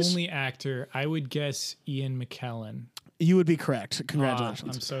the movies? The only actor, I would guess Ian McKellen. You would be correct.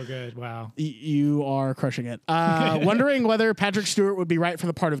 Congratulations. I'm so good. Wow. You are crushing it. Wondering whether Patrick Stewart would be right for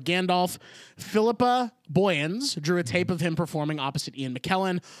the part of Gandalf, Philippa Boyens drew a tape of him performing opposite Ian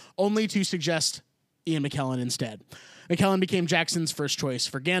McKellen, only to suggest Ian McKellen instead. McKellen became Jackson's first choice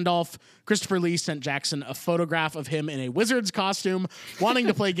for Gandalf. Christopher Lee sent Jackson a photograph of him in a wizard's costume, wanting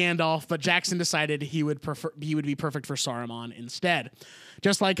to play Gandalf, but Jackson decided he would be perfect for Saruman instead.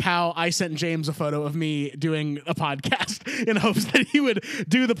 Just like how I sent James a photo of me doing a podcast in hopes that he would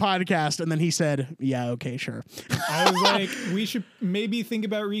do the podcast, and then he said, "Yeah, okay, sure." I was like, we should maybe think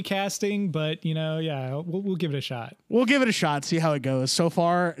about recasting, but we'll give it a shot. We'll give it a shot, see how it goes. So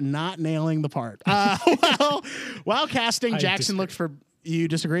far, not nailing the part. While casting, Jackson looked for... You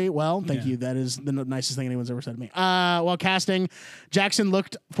disagree? Well, thank you. That is the nicest thing anyone's ever said to me. While casting, Jackson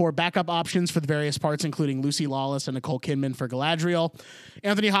looked for backup options for the various parts, including Lucy Lawless and Nicole Kidman for Galadriel,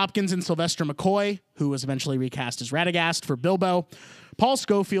 Anthony Hopkins and Sylvester McCoy, who was eventually recast as Radagast, for Bilbo, Paul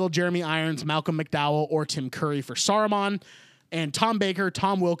Scofield, Jeremy Irons, Malcolm McDowell, or Tim Curry for Saruman, and Tom Baker,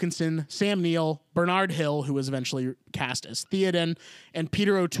 Tom Wilkinson, Sam Neill, Bernard Hill, who was eventually cast as Theoden, and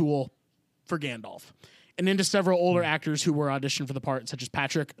Peter O'Toole for Gandalf. And into several older actors who were auditioned for the part, such as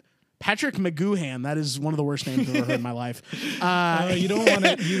Patrick McGoohan. That is one of the worst names I've ever heard in my life. You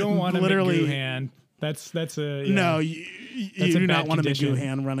don't want a literally McGoohan. That's a no. You do not want a condition.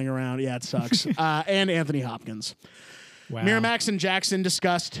 McGoohan running around. Yeah, it sucks. And Anthony Hopkins. Wow. Miramax and Jackson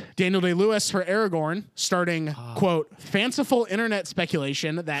discussed Daniel Day-Lewis for Aragorn, starting, quote, fanciful internet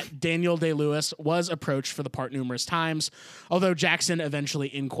speculation that Daniel Day-Lewis was approached for the part numerous times, although Jackson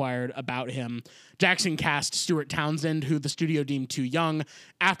eventually inquired about him. Jackson cast Stuart Townsend, who the studio deemed too young.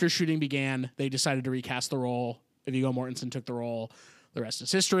 After shooting began, they decided to recast the role. Viggo Mortensen took the role. The rest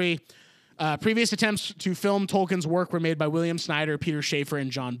is history. Previous attempts to film Tolkien's work were made by William Snyder, Peter Shaffer,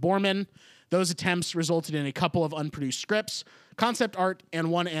 and John Borman. Those attempts resulted in a couple of unproduced scripts, concept art, and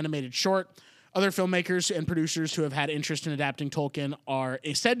one animated short. Other filmmakers and producers who have had interest in adapting Tolkien are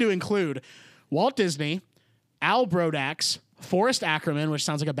said to include Walt Disney, Al Brodax, Forrest Ackerman, which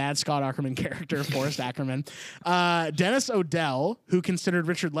sounds like a bad Scott Ackerman character, Forrest Ackerman, Dennis O'Dell, who considered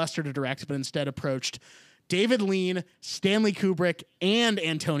Richard Lester to direct, but instead approached David Lean, Stanley Kubrick, and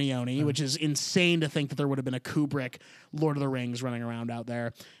Antonioni, which is insane to think that there would have been a Kubrick Lord of the Rings running around out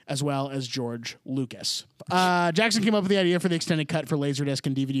there, as well as George Lucas. Jackson came up with the idea for the extended cut for Laserdisc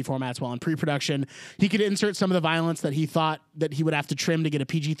and DVD formats while in pre-production. He could insert some of the violence that he thought that he would have to trim to get a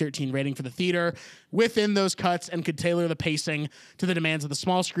PG-13 rating for the theater within those cuts, and could tailor the pacing to the demands of the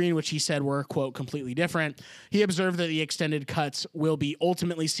small screen, which he said were, quote, completely different. He observed that the extended cuts will be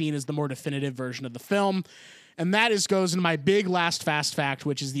ultimately seen as the more definitive version of the film. And that goes into my big last fast fact,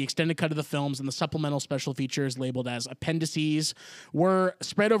 which is the extended cut of the films and the supplemental special features labeled as appendices were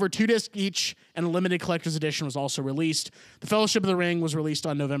spread over 2 discs each, and a limited collector's edition was also released. The Fellowship of the Ring was released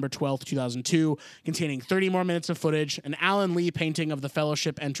on November 12th, 2002, containing 30 more minutes of footage, an Alan Lee painting of the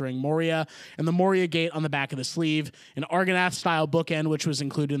Fellowship entering Moria, and the Moria Gate on the back of the sleeve, an Argonath-style bookend, which was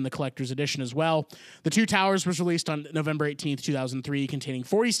included in the collector's edition as well. The Two Towers was released on November 18th, 2003, containing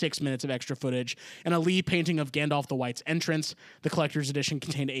 46 minutes of extra footage, and a Lee painting of Gandalf the White's entrance. The collector's edition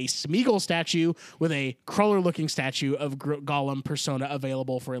contained a Smeagol statue with a crawler-looking statue of Gollum persona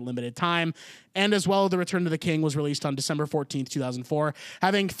available for a limited time. And as well, The Return of the King was released on December 14th, 2004,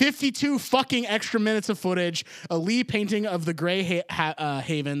 having 52 fucking extra minutes of footage, a Lee painting of the Grey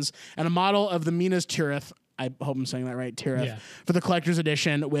Havens, and a model of the Minas Tirith. I hope I'm saying that right, Tirith, for the collector's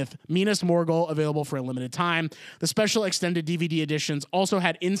edition, with Minas Morgul available for a limited time. The special extended DVD editions also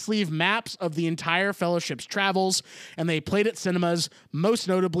had in-sleeve maps of the entire Fellowship's travels, and they played at cinemas, most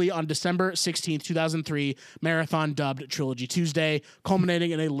notably on December 16th, 2003, marathon dubbed Trilogy Tuesday,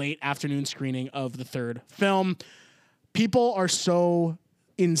 culminating in a late afternoon screening of the third film. People are so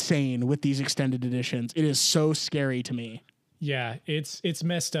insane with these extended editions. It is so scary to me. Yeah, it's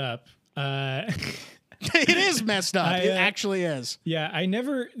messed up. It is messed up. It actually is. Yeah,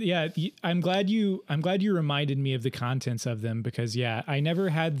 I'm glad you reminded me of the contents of them, because I never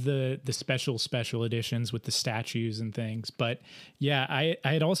had the special editions with the statues and things, but I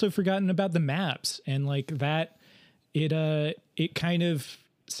had also forgotten about the maps, and like that it kind of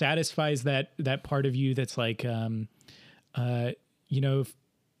satisfies that part of you that's like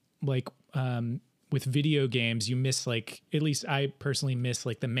with video games, you miss, like, at least I personally miss,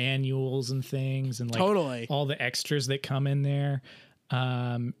 like, the manuals and things, and like totally all the extras that come in there.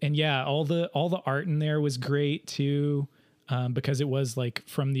 And all the art in there was great too, because it was like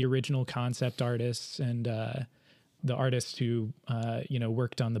from the original concept artists and the artists who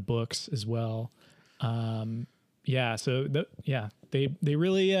worked on the books as well. So they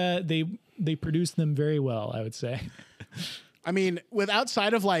really they produced them very well, I would say. I mean,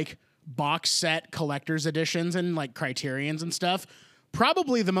 outside of like box set collector's editions and like Criterions and stuff,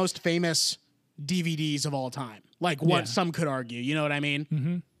 probably the most famous DVDs of all time. Like what some could argue, you know what I mean?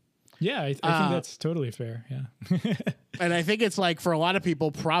 Mm-hmm. Yeah, I think that's totally fair. Yeah. And I think it's like, for a lot of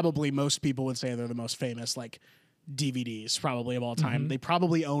people, probably most people would say they're the most famous, like, DVDs probably of all time. They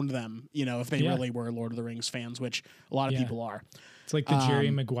probably owned them, you know, if they really were Lord of the Rings fans, which a lot of people are. It's like the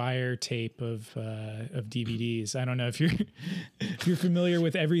Jerry Maguire tape of DVDs. I don't know if you're familiar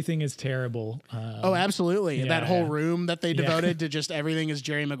with Everything is Terrible. Oh, absolutely. That whole room that they devoted to just everything is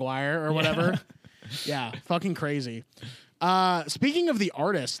Jerry Maguire or whatever. Yeah, fucking crazy. Speaking of the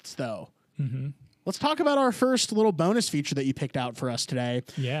artists, though, let's talk about our first little bonus feature that you picked out for us today.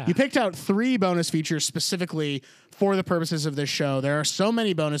 Yeah. You picked out 3 bonus features specifically for the purposes of this show. There are so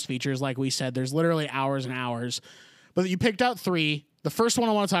many bonus features, like we said. There's literally hours and hours. But you picked out 3. The first one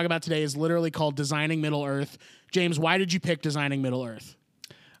I want to talk about today is literally called Designing Middle Earth. James, why did you pick Designing Middle Earth?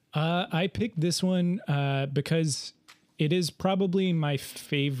 I picked this one because it is probably my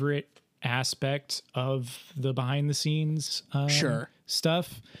favorite aspect of the behind the scenes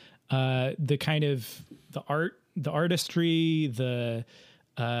stuff. The kind of the artistry,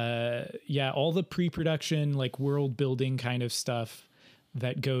 all the pre-production, like world building kind of stuff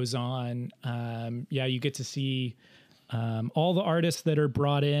that goes on. You get to see all the artists that are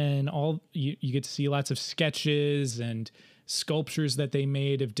brought in. You get to see lots of sketches and sculptures that they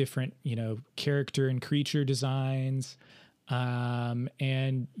made of different, character and creature designs. You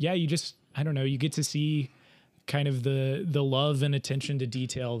get to see kind of the love and attention to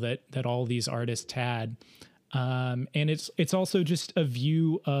detail that all these artists had. And it's also just a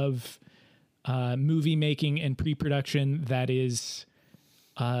view of movie making and pre-production that is,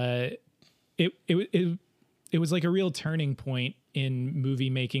 it was like a real turning point in movie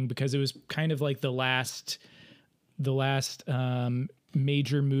making, because it was kind of like the last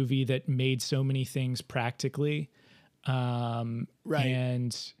major movie that made so many things practically, and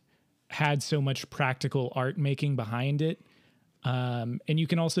had so much practical art making behind it. And you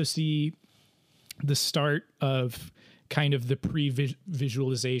can also see the start of kind of the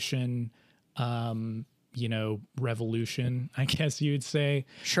pre-visualization, revolution, I guess you would say.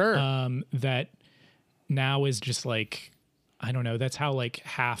 Sure. That now is just like, I don't know, that's how like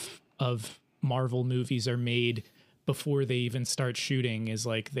half of Marvel movies are made before they even start shooting, is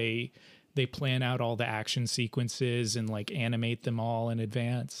like they plan out all the action sequences and like animate them all in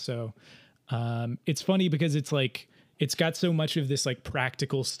advance. So it's funny because it's like, it's got so much of this like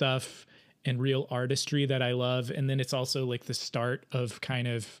practical stuff and real artistry that I love. And then it's also like the start of kind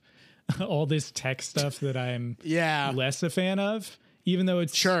of all this tech stuff that I'm less a fan of, even though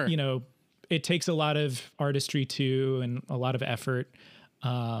it's, it takes a lot of artistry too and a lot of effort.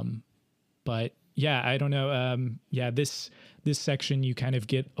 But yeah, I don't know. This section, you kind of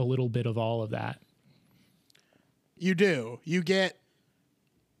get a little bit of all of that. You do. You get,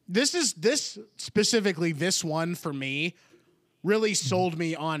 this specifically, this one for me really sold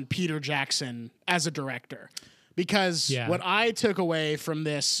me on Peter Jackson as a director, because what I took away from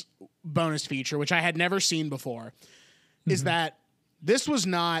this bonus feature, which I had never seen before, is that this was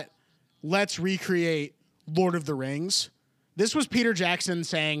not, let's recreate Lord of the Rings. This was Peter Jackson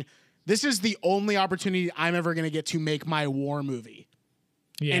saying, this is the only opportunity I'm ever going to get to make my war movie.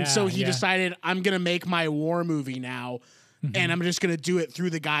 And so he decided, I'm going to make my war movie now, and I'm just going to do it through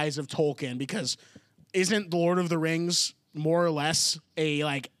the guise of Tolkien, because isn't the Lord of the Rings more or less a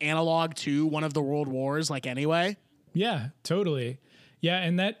like analog to one of the world wars, like, anyway? Yeah, totally. Yeah,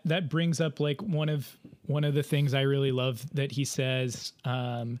 and that brings up like one of the things I really love that he says.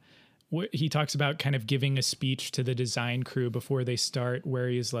 He talks about kind of giving a speech to the design crew before they start, where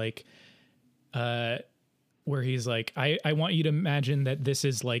he's like, I want you to imagine that this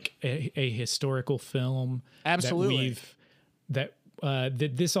is like a historical film. Absolutely. That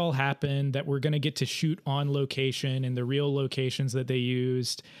this all happened, that we're going to get to shoot on location in the real locations that they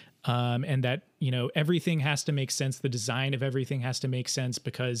used. And that, everything has to make sense. The design of everything has to make sense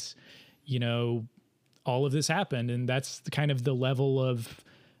because, all of this happened. And that's the kind of the level of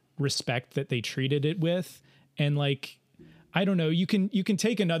respect that they treated it with. And like, I don't know, you can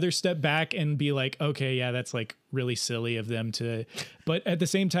take another step back and be like, okay, yeah, that's like really silly of them to, but at the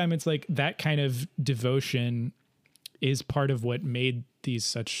same time, it's like that kind of devotion is part of what made these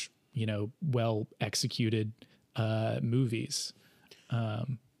such, well executed movies. I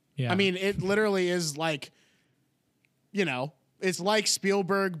mean, it literally is like, it's like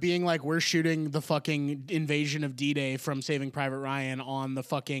Spielberg being like, we're shooting the fucking invasion of D-Day from Saving Private Ryan on the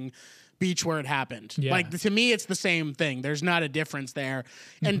fucking beach where it happened. Yeah. Like, to me, it's the same thing. There's not a difference there.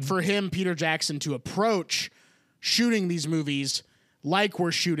 And for him, Peter Jackson, to approach shooting these movies like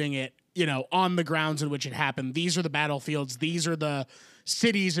we're shooting it, on the grounds in which it happened. These are the battlefields. These are the,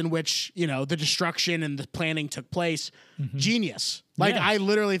 cities in which, you know, the destruction and the planning took place. Genius. Like, Yeah. I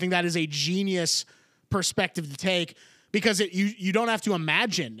literally think that is a genius perspective to take, because you don't have to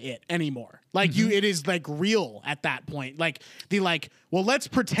imagine it anymore. Like it is like real at that point. Like well, let's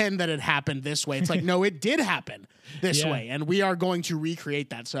pretend that it happened this way. It's like, no, it did happen this way, and we are going to recreate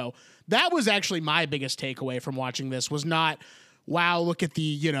that. So that was actually my biggest takeaway from watching this, was not, wow, look at the,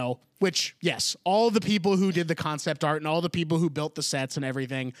 you know, which, yes, all the people who did the concept art and all the people who built the sets and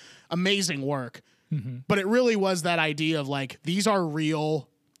everything, amazing work. But it really was that idea of like, these are real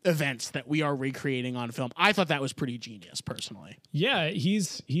events that we are recreating on film. I thought that was pretty genius, personally. Yeah,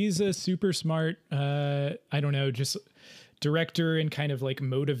 he's a super smart, I don't know, just director and kind of like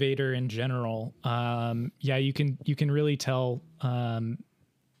motivator in general. Yeah, you can really tell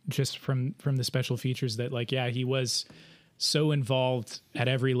just from the special features that, like, yeah, he was so involved at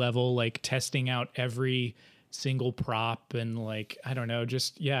every level, like testing out every single prop, and like, I don't know,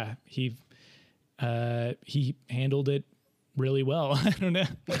 just, yeah, he handled it really well. I don't know.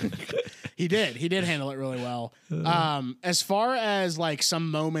 He did handle it really well. As far as like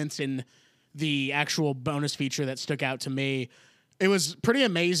some moments in the actual bonus feature that stuck out to me, it was pretty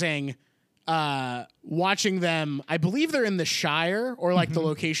amazing watching them. I believe they're in the Shire, or like the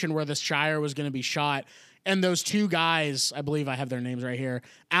location where the Shire was going to be shot. And those two guys, I believe I have their names right here,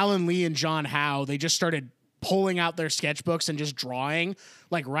 Alan Lee and John Howe, they just started pulling out their sketchbooks and just drawing,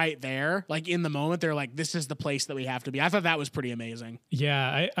 like right there, like in the moment. They're like, this is the place that we have to be. I thought that was pretty amazing.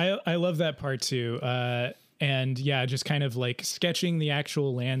 Yeah, I love that part too. And yeah, just kind of like sketching the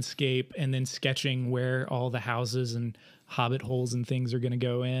actual landscape and then sketching where all the houses and hobbit holes and things are going to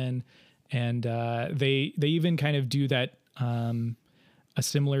go in. And they even kind of do that, a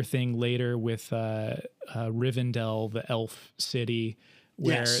similar thing later with Rivendell, the elf city,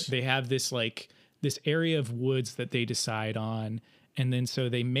 where they have this like this area of woods that they decide on. And then so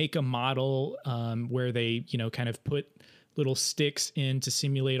they make a model where they, you know, kind of put little sticks in to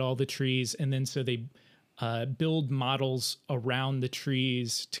simulate all the trees. And then so they build models around the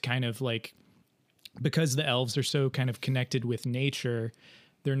trees to kind of like, because the elves are so kind of connected with nature,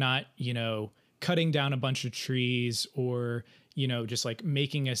 they're not, you know, cutting down a bunch of trees or, you know, just like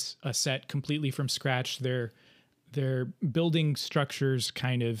making a set completely from scratch. They're building structures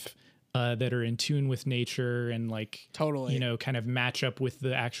kind of that are in tune with nature and like, Totally, you know, kind of match up with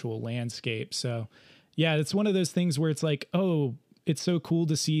the actual landscape. So yeah, it's one of those things where it's like, oh, it's so cool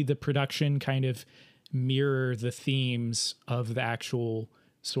to see the production kind of mirror the themes of the actual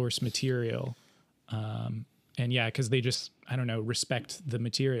source material. And yeah, because they just, I don't know, respect the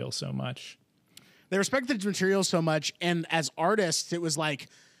material so much. They respected the material so much. And as artists, it was like,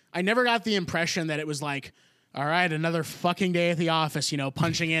 I never got the impression that it was like, all right, another fucking day at the office, you know,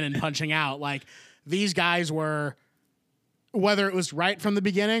 punching in and punching out. Like, these guys were, whether it was right from the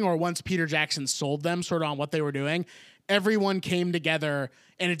beginning or once Peter Jackson sold them sort of on what they were doing, everyone came together,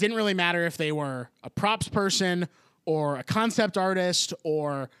 and it didn't really matter if they were a props person or a concept artist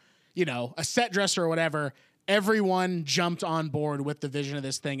or, you know, a set dresser or whatever. Everyone jumped on board with the vision of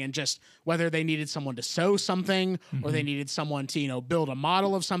this thing, and just whether they needed someone to sew something or they needed someone to, you know, build a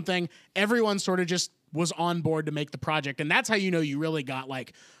model of something, everyone sort of just was on board to make the project. And that's how you know you really got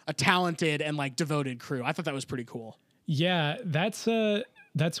like a talented and like devoted crew. I thought that was pretty cool. Yeah, that's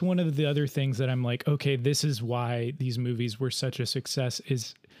one of the other things that I'm like, okay, this is why these movies were such a success,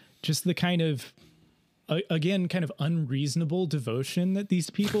 is just the kind of, again, kind of unreasonable devotion that these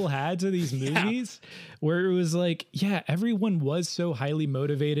people had to these movies, where it was like, yeah, everyone was so highly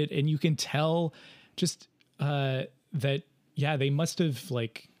motivated, and you can tell just that, yeah, they must have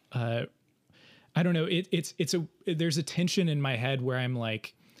like, I don't know, there's a tension in my head where I'm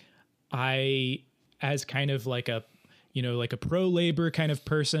like, as kind of like a, you know, like a pro labor kind of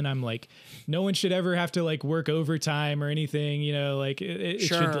person, I'm like, no one should ever have to like work overtime or anything, you know, like it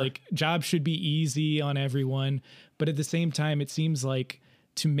should, like, jobs should be easy on everyone. But at the same time, it seems like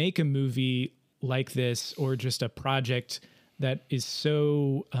to make a movie like this, or just a project that is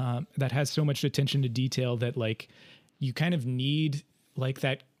so, that has so much attention to detail, that like you kind of need like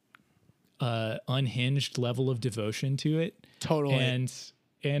that unhinged level of devotion to it. Totally.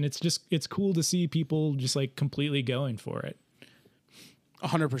 And it's cool to see people just like completely going for it.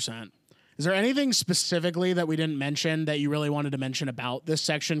 100%. Is there anything specifically that we didn't mention that you really wanted to mention about this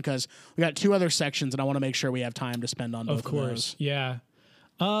section? Because we got two other sections, and I want to make sure we have time to spend on both of those. Yeah.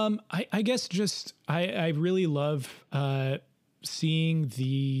 I guess just I really love seeing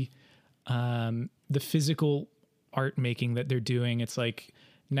the physical art making that they're doing. It's like,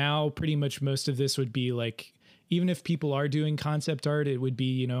 now pretty much most of this would be like, even if people are doing concept art, it would be,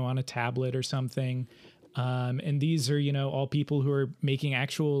 you know, on a tablet or something. And these are, you know, all people who are making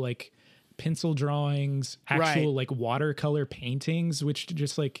actual like pencil drawings, actual Right. like watercolor paintings, which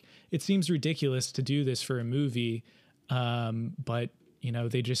just like, it seems ridiculous to do this for a movie. But you know,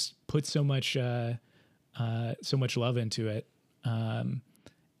 they just put so much love into it.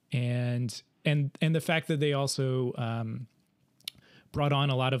 And the fact that they also, brought on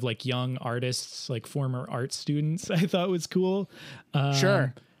a lot of like young artists, like former art students, I thought was cool.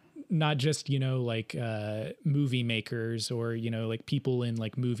 Sure. Not just, you know, like movie makers or, you know, like people in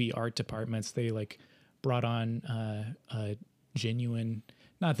like movie art departments. They like brought on genuine,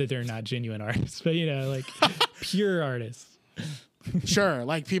 not that they're not genuine artists, but, you know, like pure artists. Sure.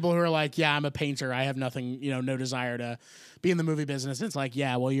 Like people who are like, yeah, I'm a painter. I have nothing, you know, no desire to be in the movie business. It's like,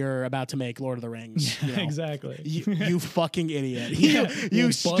 yeah, well, you're about to make Lord of the Rings. You know? Exactly. You fucking idiot. Yeah.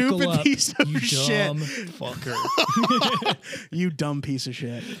 You Well, buckle stupid up, piece of you shit. dumb fucker. You dumb piece of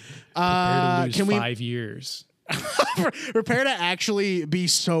shit. Prepare to lose Can we 5 years. prepare to actually be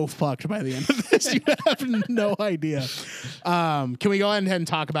so fucked by the end of this? You have no idea. Can we go ahead and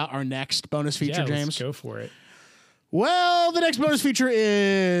talk about our next bonus feature, Yeah, James? let's go for it. Well, the next bonus feature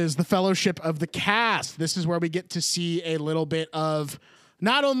is the Fellowship of the Cast. This is where we get to see a little bit of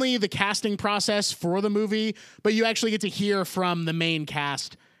not only the casting process for the movie, but you actually get to hear from the main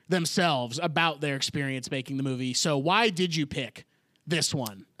cast themselves about their experience making the movie. So why did you pick this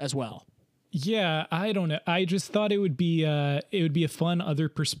one as well? Yeah, I don't know. I just thought it would be a fun other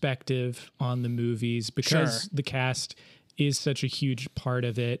perspective on the movies because Sure. the cast is such a huge part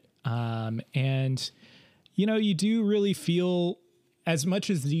of it. And you know, you do really feel, as much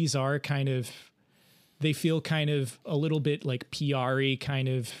as these are kind of, they feel kind of a little bit like PR-y kind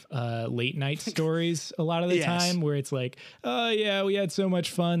of late night stories a lot of the Yes. time, where it's like, oh yeah, we had so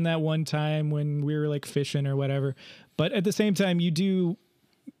much fun that one time when we were like fishing or whatever. But at the same time, you do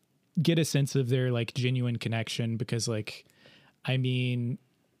get a sense of their like genuine connection because, like, I mean,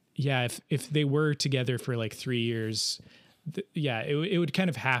 yeah, if they were together for like 3 years, it would kind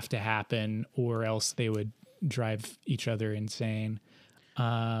of have to happen, or else they would drive each other insane.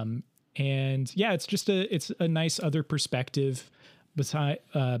 And yeah, it's a nice other perspective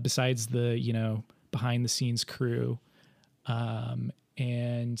besides the, you know, behind the scenes crew.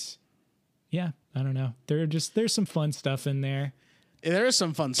 And yeah, I don't know. There's some fun stuff in there. There is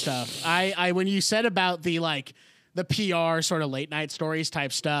some fun stuff. I when you said about the like the PR sort of late night stories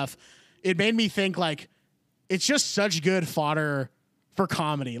type stuff, it made me think like it's just such good fodder for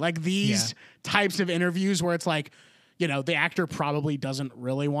comedy. Like these types of interviews where it's like, you know, the actor probably doesn't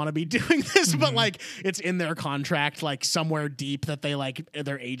really want to be doing this, but like it's in their contract, like somewhere deep that they like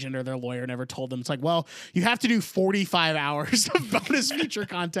their agent or their lawyer never told them. It's like, well, you have to do 45 hours of bonus feature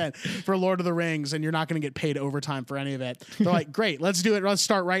content for Lord of the Rings and you're not going to get paid overtime for any of it. They're like, great, let's do it. Let's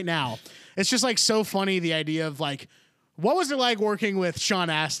start right now. It's just like so funny. The idea of like, what was it like working with Sean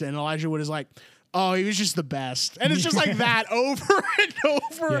Astin? Elijah Wood is like, oh, he was just the best. And it's just like that over and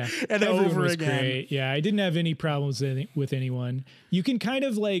over and Everyone over was again. Great. Yeah, I didn't have any problems with anyone. You can kind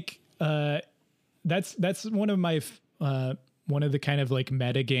of like that's one of my one of the kind of like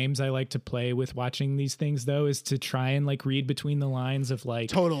meta games I like to play with watching these things, though, is to try and like read between the lines of like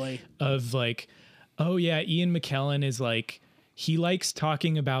Totally. of like, oh yeah, Ian McKellen is like, he likes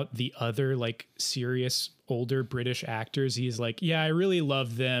talking about the other like serious older British actors. He's like, yeah, I really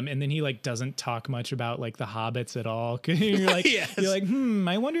love them. And then he like doesn't talk much about like the Hobbits at all. You're like, Yes. you're like,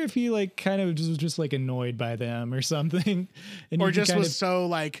 I wonder if he like kind of was just like annoyed by them or something. And Or you can just kind was of, so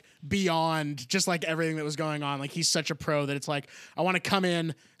like beyond just like everything that was going on. Like he's such a pro that it's like, I want to come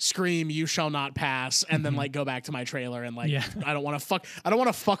in, scream, you shall not pass, and then like go back to my trailer and like Yeah. I don't want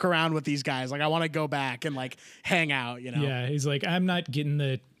to fuck around with these guys. Like I want to go back and like hang out, you know. yeah, he's like, I'm not getting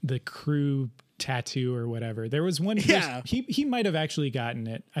the crew tattoo or whatever. There was one Yeah. he might have actually gotten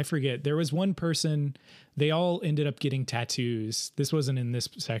it. I forget. There was one person, they all ended up getting tattoos. This wasn't in this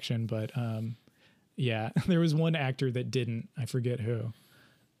section, but yeah, there was one actor that didn't. I forget who.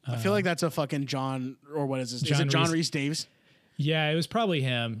 I feel like that's a fucking John, or what is this? Is John it John Rhys- Rhys Davies? Yeah, it was probably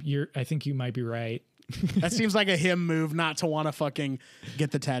him. I think you might be right. That seems like a him move not to want to fucking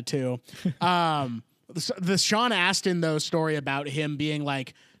get the tattoo. The Sean Astin though story about him being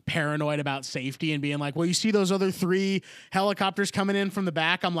like paranoid about safety and being like, well, you see those other 3 helicopters coming in from the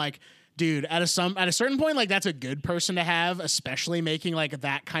back. I'm like, dude, at a certain point, like that's a good person to have, especially making like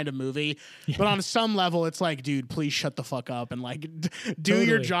that kind of movie. But on some level, it's like, dude, please shut the fuck up and like do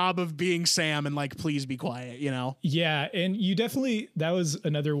your Totally. job of being Sam and like please be quiet, you know? Yeah, and you definitely, that was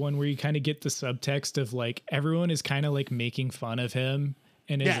another one where you kind of get the subtext of like everyone is kind of like making fun of him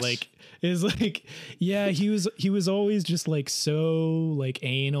and Yes. is like, yeah, he was always just like so like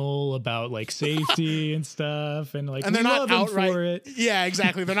anal about like safety and stuff, and like And they're we not love him outright. for it. Yeah,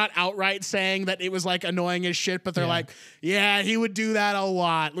 exactly. They're not outright saying that it was like annoying as shit, but they're Yeah. like, yeah, he would do that a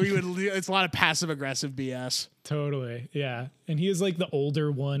lot. It's a lot of passive aggressive BS. Totally. Yeah. And he is like the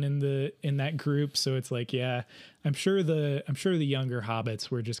older one in that group. So it's like, yeah, I'm sure the younger hobbits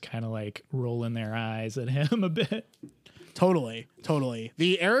were just kind of like rolling their eyes at him a bit. Totally.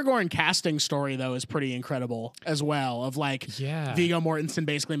 The Aragorn casting story though is pretty incredible as well. Of like, Yeah. Viggo Mortensen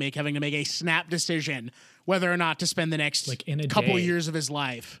basically having to make a snap decision whether or not to spend the next Like in a couple day. years of his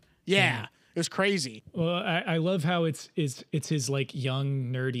life. Yeah. It was crazy. Well, I love how it's his like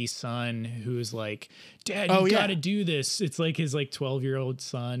young nerdy son who's like, Dad, you Oh, yeah. got to do this. It's like his like 12-year-old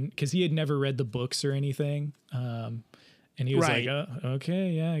son because he had never read the books or anything. And he was Right. like,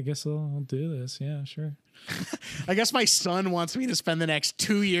 okay, yeah, I guess I'll do this. Yeah, sure. I guess my son wants me to spend the next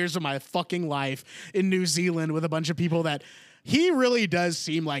 2 years of my fucking life in New Zealand with a bunch of people that he really does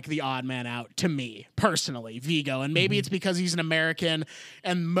seem like the odd man out to me personally, Viggo. And maybe it's because he's an American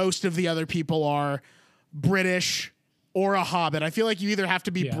and most of the other people are British or a Hobbit. I feel like you either have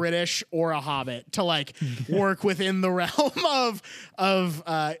to be Yeah. British or a Hobbit to like work within the realm of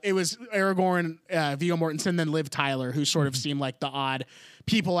it was Aragorn, Viggo Mortensen, then Liv Tyler, who sort of seemed like the odd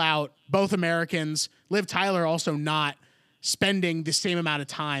people out, both Americans. Liv Tyler also not spending the same amount of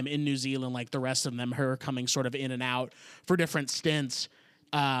time in New Zealand like the rest of them, her coming sort of in and out for different stints.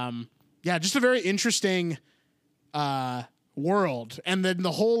 Yeah, just a very interesting world. And then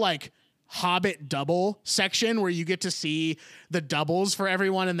the whole like Hobbit double section where you get to see the doubles for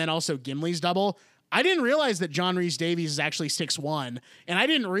everyone and then also Gimli's double. I didn't realize that John Rhys Davies is actually 6'1", and I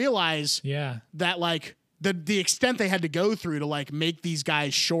didn't realize Yeah. that like the extent they had to go through to like make these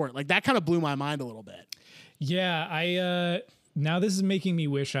guys short. Like that kind of blew my mind a little bit. Yeah, I now this is making me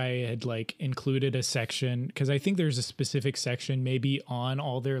wish I had like included a section because I think there's a specific section maybe on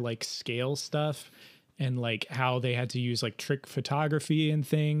all their like scale stuff and like how they had to use like trick photography and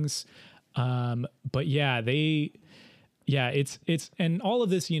things. But yeah, it's and all of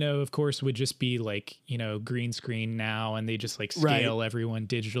this, you know, of course would just be like, you know, green screen now and they just like scale everyone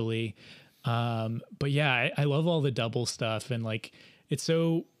digitally. But yeah, I love all the double stuff and like it's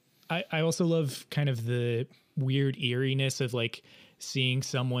so I also love kind of the weird eeriness of like seeing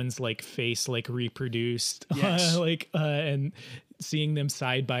someone's like face like reproduced Yes. and seeing them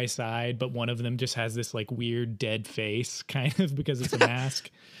side by side, but one of them just has this like weird dead face kind of because it's a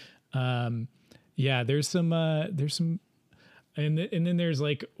mask. Yeah, there's some and then there's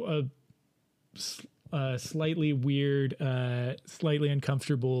like a slightly weird, slightly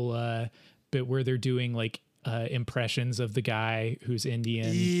uncomfortable bit where they're doing like impressions of the guy who's Indian.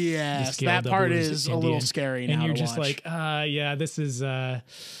 The Yes, scale that double part who's is a little Indian. scary now And you're to just watch. like, yeah, this is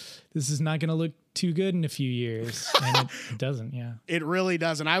not going to look too good in a few years. And it doesn't. Yeah. It really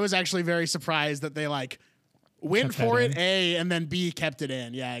doesn't. I was actually very surprised that they like went Kept that for it, in. A, and then B, kept it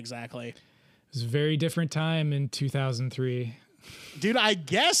in. Yeah, exactly. It was a very different time in 2003. Dude, I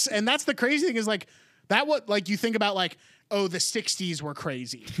guess, and that's the crazy thing is like that what like you think about like, oh, the 60s were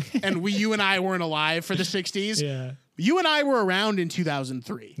crazy. And you and I weren't alive for the 60s. Yeah. You and I were around in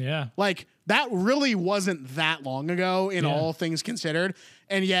 2003. Yeah. Like that really wasn't that long ago in Yeah. all things considered.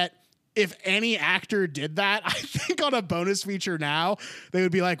 And yet, if any actor did that, I think on a bonus feature now, they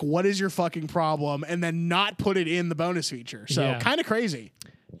would be like, what is your fucking problem? And then not put it in the bonus feature. So Yeah. kind of crazy.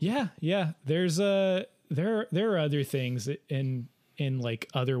 Yeah, yeah. There's there are other things in like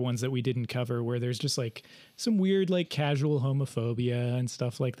other ones that we didn't cover where there's just like some weird like casual homophobia and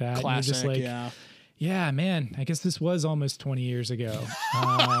stuff like that. And you're Classic, just like, yeah. Man, I guess this was almost 20 years ago.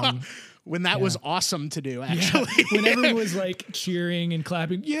 When that was awesome to do, actually. When everyone was like cheering and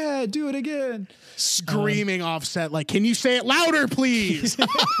clapping, yeah, do it again. Screaming Offset, like, can you say it louder, please?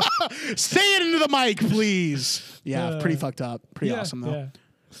 Say it into the mic, please. Yeah, pretty fucked up. Pretty awesome, though. Yeah.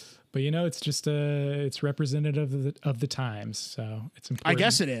 But you know, it's just it's representative of the times, so it's important. I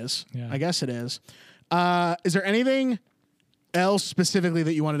guess it is. Yeah. I guess it is. Is there anything else specifically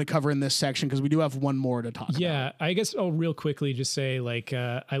that you wanted to cover in this section? Because we do have one more to talk about. Yeah, I guess I'll real quickly just say like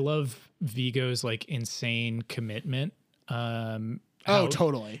I love Viggo's like insane commitment.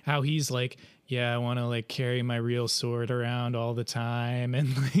 Totally. How he's like, yeah, I want to like carry my real sword around all the time,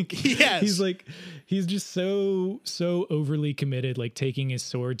 and like, Yes. he's just so overly committed, like taking his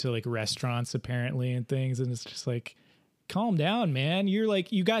sword to like restaurants apparently and things, and it's just like, calm down, man. You're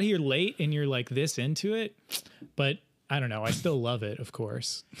like, you got here late, and you're like this into it, but. I don't know. I still love it, of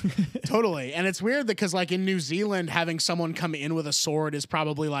course. Totally. And it's weird because like in New Zealand, having someone come in with a sword is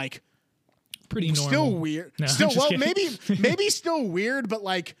probably like pretty normal. Still weird. No, still I'm just well, kidding. maybe still weird, but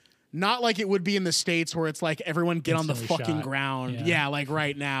like not like it would be in the States where it's like everyone get on the Instantly fucking shot. ground. Yeah. Yeah, like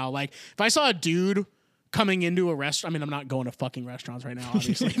right now. Like if I saw a dude coming into a restaurant, I mean, I'm not going to fucking restaurants right now,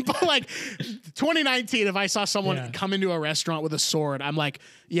 obviously, but like 2019, if I saw someone come into a restaurant with a sword, I'm like,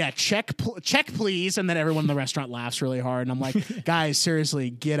 yeah, check please, and then everyone in the restaurant laughs really hard, and I'm like, guys, seriously,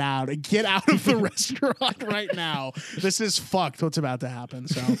 get out of the restaurant right now. This is fucked. What's about to happen?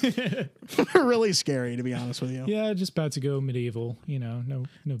 So really scary, to be honest with you. Yeah, just about to go medieval. You know,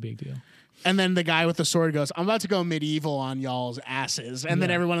 no big deal. And then the guy with the sword goes, I'm about to go medieval on y'all's asses. And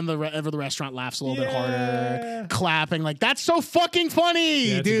then everyone in the restaurant laughs a little bit harder, clapping like, that's so fucking funny,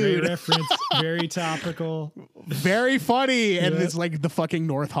 Yeah, it's dude. a great reference. Very topical. Very funny. And it's like the fucking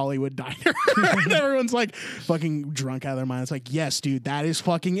North Hollywood diner. And everyone's like fucking drunk out of their mind. It's like, yes, dude, that is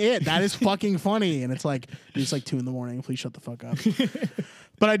fucking it. That is fucking funny. And it's like, dude, it's like 2 a.m. Please shut the fuck up.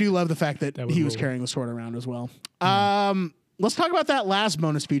 But I do love the fact that he was carrying the sword around as well. Let's talk about that last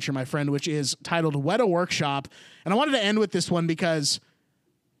bonus feature, my friend, which is titled Weta Workshop. And I wanted to end with this one because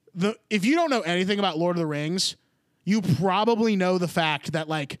if you don't know anything about Lord of the Rings, you probably know the fact that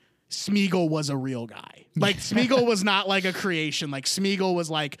like Smeagol was a real guy. Like Smeagol was not like a creation. Like Smeagol was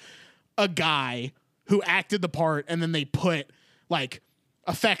like a guy who acted the part and then they put like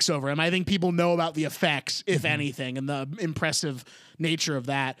effects over him. I think people know about the effects, if anything, and the impressive nature of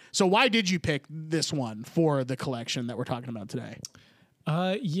that. So why did you pick this one for the collection that we're talking about today?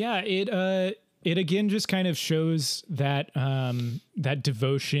 It again just kind of shows that that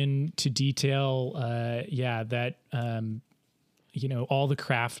devotion to detail. That you know, all the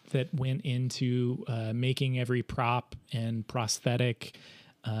craft that went into making every prop and prosthetic,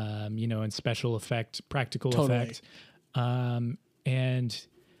 you know, and special effect, practical effect. And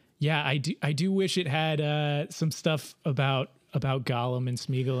yeah, I do wish it had some stuff about Gollum and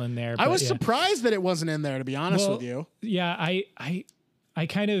Smeagol in there. I was surprised that it wasn't in there, to be honest with you. Yeah, I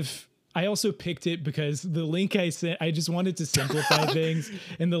also picked it because the link I sent, I just wanted to simplify things.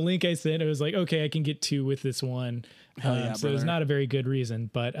 And the link I sent, I was like, okay, I can get 2 with this one. So it was not a very good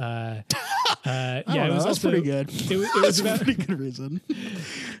reason, but it was that's pretty good. It was about a pretty good reason.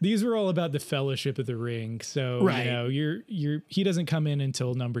 These were all about the Fellowship of the Ring. So you know, he doesn't come in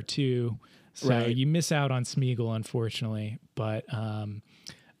until number 2. So you miss out on Smeagol, unfortunately. But I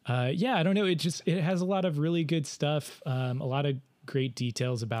don't know. It has a lot of really good stuff. A lot of great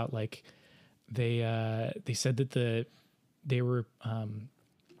details about like they said that they were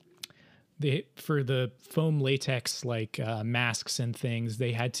for the foam latex like masks and things,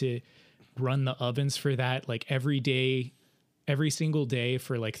 they had to run the ovens for that like every single day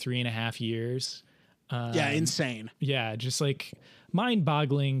for like 3.5 years. Insane. Yeah, just like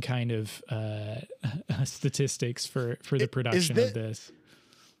mind-boggling kind of statistics for the production of this.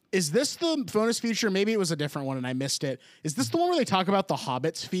 Is this the bonus feature? Maybe it was a different one and I missed it. Is this the one where they talk about the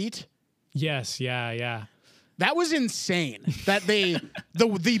Hobbit's feet? Yes, yeah. That was insane. That the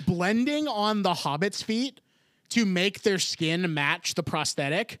blending on the Hobbit's feet to make their skin match the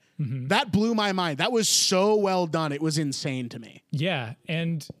prosthetic, that blew my mind. That was so well done. It was insane to me. Yeah,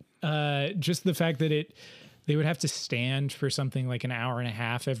 and just the fact that they would have to stand for something like an hour and a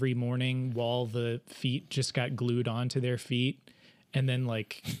half every morning while the feet just got glued onto their feet. And then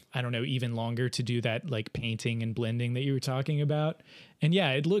like, I don't know, even longer to do that like painting and blending that you were talking about. And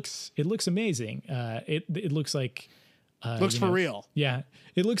yeah, it looks amazing. It looks like looks for real. Yeah.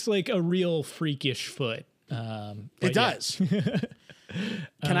 It looks like a real freakish foot. It does.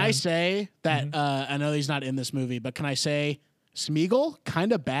 Can I say that I know he's not in this movie, but can I say Smeagol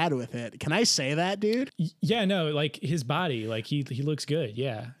kind of bad with it? Can I say that, dude? Yeah, no, like his body, like he looks good.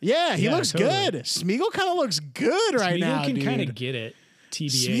 Yeah. Yeah, he looks good. Smeagol kind of looks good right now, dude. Smeagol can kind of get it.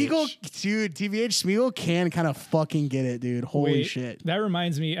 TBH. TBH, Smeagol can kind of fucking get it, dude. Holy shit. That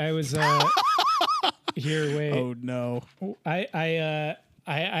reminds me, I was here. Wait. Oh no. I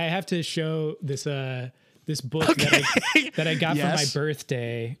have to show this book that I got for my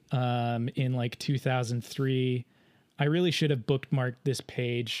birthday in like 2003. I really should have bookmarked this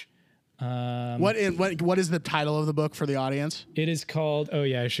page. What is the title of the book for the audience? It is called,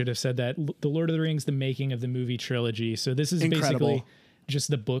 I should have said that, The Lord of the Rings, The Making of the Movie Trilogy. So this is basically just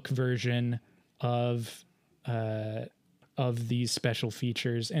the book version of these special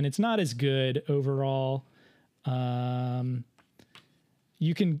features. And it's not as good overall. You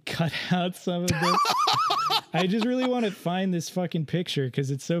can cut out some of this. I just really want to find this fucking picture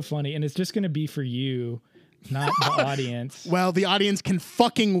because it's so funny. And it's just going to be for you, not the audience. Well, the audience can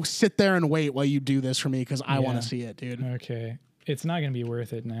fucking sit there and wait while you do this for me because I want to see it, dude. Okay. It's not going to be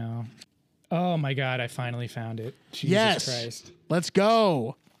worth it now. Oh my God, I finally found it. Jesus Christ. Let's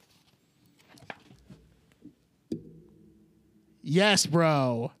go. Yes,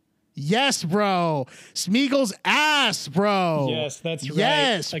 bro. Yes, bro. Smeagol's ass, bro. Yes, that's right.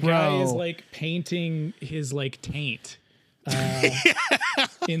 Yes, a bro. guy is like painting his like taint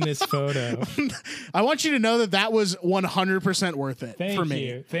in this photo. I want you to know that was 100% worth it for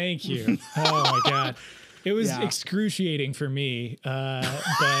me. Thank you. Oh my God. It was Yeah. excruciating for me.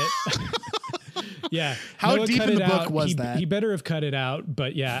 But yeah. How Noah deep cut in the it book out. was that? He better have cut it out.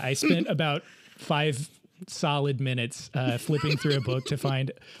 But yeah, I spent about 5 solid minutes flipping through a book to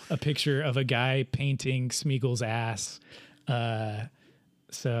find a picture of a guy painting Smeagol's ass.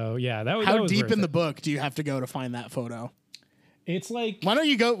 So yeah, that was How that was deep worth in the it. book do you have to go to find that photo? It's like Why don't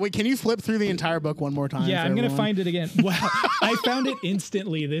you go? Wait, can you flip through the entire book one more time? yeah, for I'm gonna everyone? find it again. Wow, I found it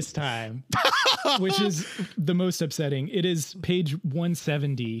instantly this time, which is the most upsetting. It is page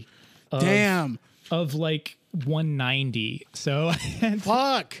 170 Damn. of like 190. So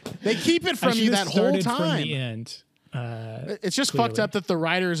Fuck. They keep it I from should you have that whole started from time. the end. It's just Clearly. fucked up that the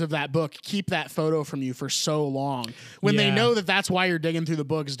writers of that book keep that photo from you for so long when they Yeah. know that that's why you're digging through the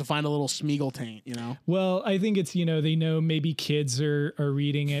book is to find a little Smeagol taint, you know? Well, I think it's, they know maybe kids are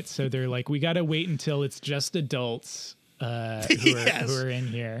reading it, so they're like, we got to wait until it's just adults who Yes. are in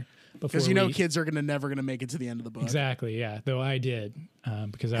here. Because you know kids are never gonna make it to the end of the book. Exactly, yeah. Though I did,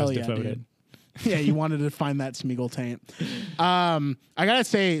 because I Hell was yeah, devoted. dude. Yeah, you wanted to find that Smeagol taint. I gotta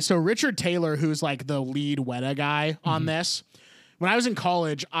say, so Richard Taylor, who's like the lead Weta guy on this, when I was in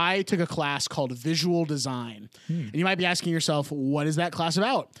college, I took a class called Visual Design. And you might be asking yourself, what is that class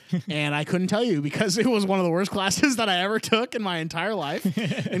about? And I couldn't tell you because it was one of the worst classes that I ever took in my entire life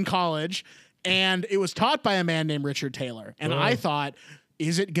in college. And it was taught by a man named Richard Taylor. And I thought,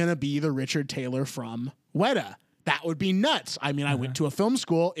 is it gonna be the Richard Taylor from Weta? That would be nuts. I mean, I went to a film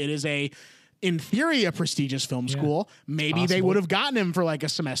school. It is in theory, a prestigious film school. Maybe they Possible. would have gotten him for like a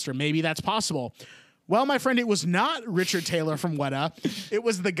semester. Maybe that's possible. Well, my friend, it was not Richard Taylor from Weta. It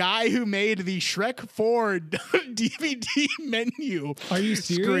was the guy who made the Shrek 4 DVD menu. Are you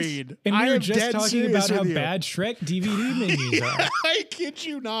serious? Screen. And I we were am just dead talking serious about how with you. bad Shrek DVD menus are. I kid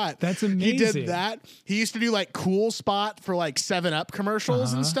you not. That's He amazing. did that. He used to do like Cool Spot for like 7-Up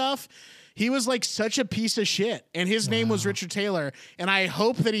commercials and stuff. He was like such a piece of shit. And his name was Richard Taylor. And I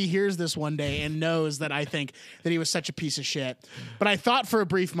hope that he hears this one day and knows that I think that he was such a piece of shit. But I thought for a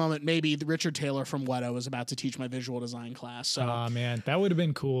brief moment maybe the Richard Taylor from Weta was about to teach my visual design class. So Oh man, that would have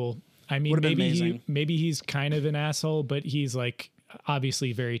been cool. I mean, Would've been amazing. maybe he's kind of an asshole, but he's like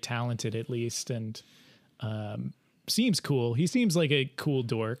obviously very talented at least, and seems cool. He seems like a cool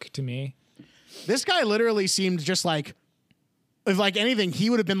dork to me. this guy literally seemed just like, if like anything, he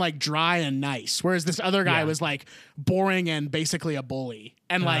would have been like dry and nice. Whereas this other guy Yeah. was like boring and basically a bully.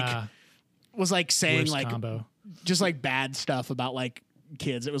 And like was like saying Worst like combo. just like bad stuff about like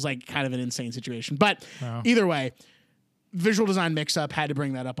kids. It was like kind of an insane situation. But Wow. either way, visual design mix up had to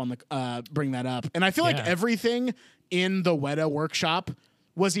bring that up on the bring that up. And I feel like Yeah. everything in the Weta workshop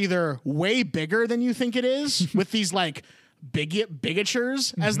was either way bigger than you think it is with these like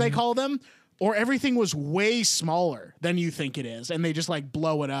bigatures as they call them, or everything was way smaller than you think it is and they just like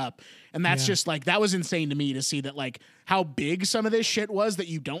blow it up. And that's Yeah. just like, that was insane to me to see that like how big some of this shit was that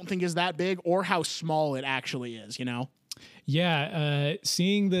you don't think is that big or how small it actually is, you know? Yeah,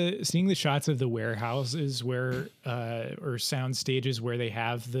 seeing the shots of the warehouses where or sound stages where they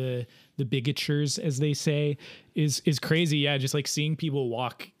have the bigatures, as they say, is crazy. Yeah, just like seeing people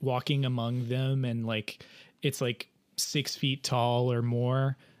walking among them, and like it's like 6 feet tall or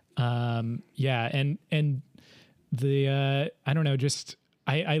more. Yeah, and the I don't know, just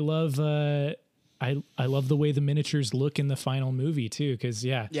I love I love the way the miniatures look in the final movie too, because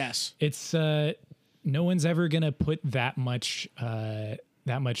Yes. it's no one's ever gonna put that much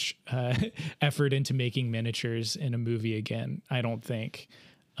effort into making miniatures in a movie again, I don't think,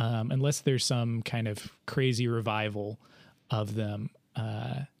 unless there's some kind of crazy revival of them.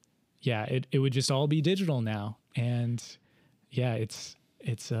 Yeah, it would just all be digital now, and yeah, it's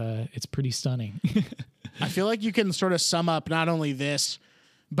pretty stunning. I feel like you can sort of sum up not only this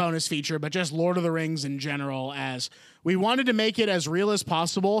bonus feature, but just Lord of the Rings in general as we wanted to make it as real as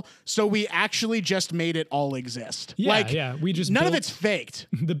possible, so we actually just made it all exist. Yeah, we just none of built it's faked.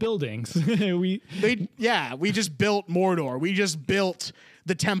 the buildings. we We just built Mordor. We just built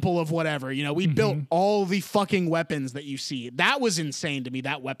the temple of whatever. You know, we built Mm-hmm. all the fucking weapons that you see. That was insane to me,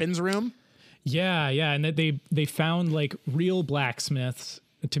 that weapons room. Yeah, and that they found like real blacksmiths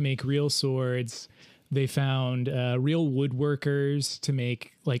to make real swords. They found real woodworkers to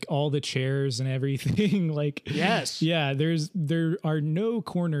make like all the chairs and everything. Like, Yes. yeah, there are no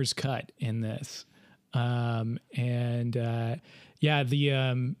corners cut in this,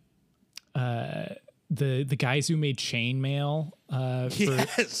 the guys who made Chainmail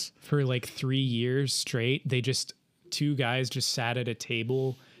for like 3 years straight. They just two guys just sat at a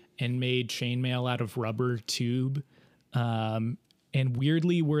table and made chainmail out of rubber tube. And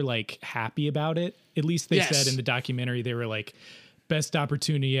weirdly were like happy about it. At least they said in the documentary, they were like, best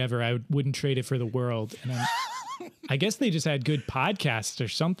opportunity ever. I wouldn't trade it for the world. And I guess they just had good podcasts or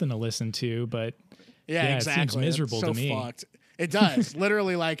something to listen to, but exactly. It seems miserable to me. Fucked. It does.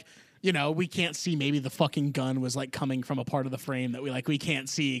 Literally, like, you know, we can't see, maybe the fucking gun was like coming from a part of the frame that we can't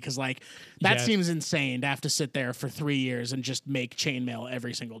see, because like that seems insane to have to sit there for 3 years and just make chainmail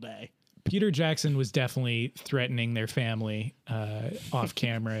every single day. Peter Jackson was definitely threatening their family off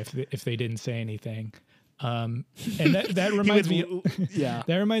camera if they didn't say anything. And that reminds me. Yeah,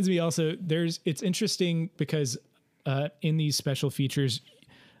 that reminds me also. It's interesting because in these special features,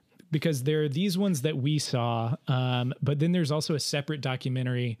 because there are these ones that we saw, but then there's also a separate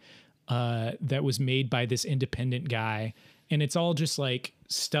documentary that was made by this independent guy, and it's all just like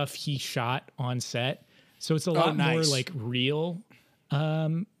stuff he shot on set. So it's a lot more like real,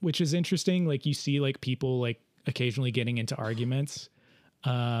 which is interesting. Like you see like people like occasionally getting into arguments.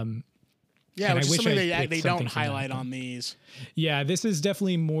 Which is something they don't highlight on these. Yeah, this is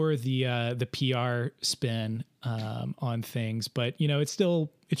definitely more the PR spin on things, but you know,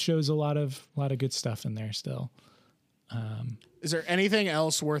 it shows a lot of good stuff in there still. Is there anything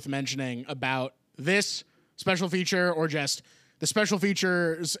else worth mentioning about this special feature, or just the special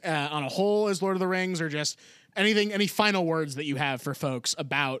features on a whole as Lord of the Rings, or just anything, any final words that you have for folks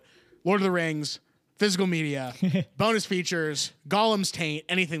about Lord of the Rings, physical media, bonus features, Gollum's taint,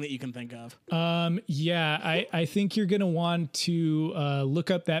 anything that you can think of? I think you're gonna want to look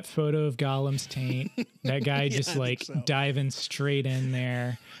up that photo of Gollum's taint. That guy just diving straight in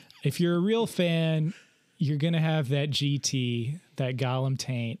there. If you're a real fan, you're gonna have that GT, that Gollum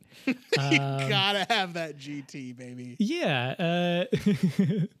taint. You gotta have that GT, baby. Yeah,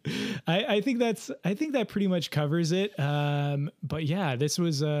 I think that pretty much covers it. But yeah, this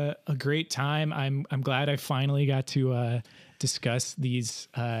was a great time. I'm glad I finally got to discuss these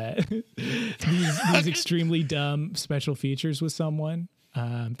extremely dumb special features with someone.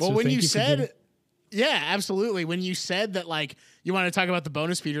 Well, when you said. Yeah, absolutely. When you said that, like, you want to talk about the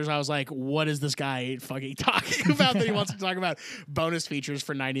bonus features, I was like, what is this guy fucking talking about that he wants to talk about bonus features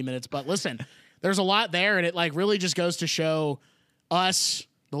for 90 minutes? But listen, there's a lot there, and it, like, really just goes to show us,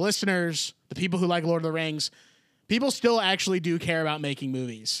 the listeners, the people who like Lord of the Rings, people still actually do care about making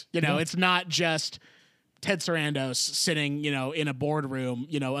movies. You know, it's not just Ted Sarandos sitting, you know, in a boardroom,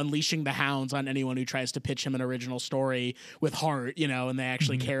 you know, unleashing the hounds on anyone who tries to pitch him an original story with heart, you know, and they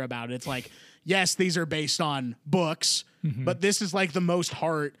actually care about it. It's like, yes, these are based on books, but this is like the most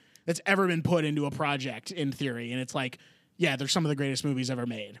heart that's ever been put into a project in theory. And it's like, yeah, they're some of the greatest movies ever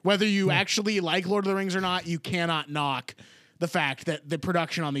made. Whether you actually like Lord of the Rings or not, you cannot knock the fact that the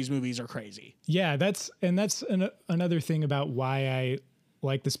production on these movies are crazy. Yeah, that's another thing about why I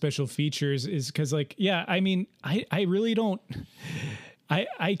like the special features is because, like, yeah, I mean, I really don't,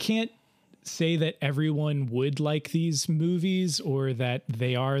 I can't say that everyone would like these movies or that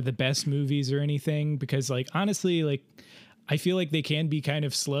they are the best movies or anything, because, like, honestly, like, I feel like they can be kind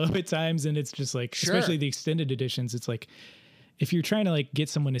of slow at times, and it's just like, especially the extended editions, it's like, if you're trying to like get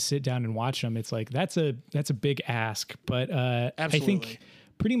someone to sit down and watch them, it's like, that's a big ask. But I think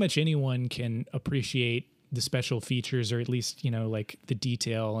pretty much anyone can appreciate the special features, or at least, you know, like the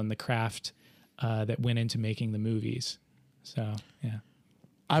detail and the craft that went into making the movies. So, yeah.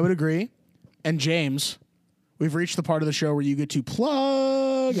 I would agree. And James, we've reached the part of the show where you get to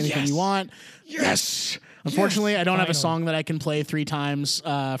plug anything you want. Yes. Unfortunately, I don't have a song that I can play 3 times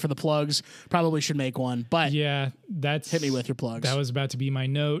for the plugs. Probably should make one, but yeah, hit me with your plugs. That was about to be my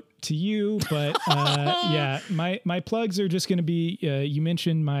note to you, but yeah, my plugs are just going to be. You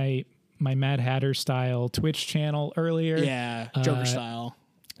mentioned my Mad Hatter style Twitch channel earlier. Yeah, Joker style.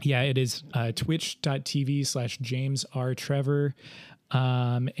 Yeah, it is twitch.tv/James R. Trevor.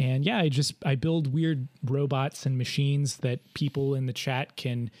 And yeah, I build weird robots and machines that people in the chat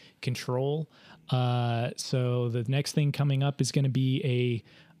can control. So the next thing coming up is going to be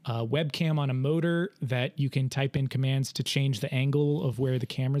a webcam on a motor that you can type in commands to change the angle of where the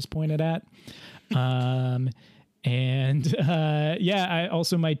camera's pointed at. Yeah,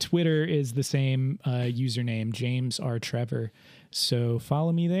 also my Twitter is the same username, James R. Trevor. So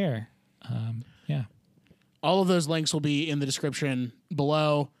follow me there. Yeah. All of those links will be in the description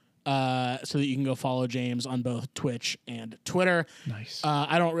below, so that you can go follow James on both Twitch and Twitter. Nice.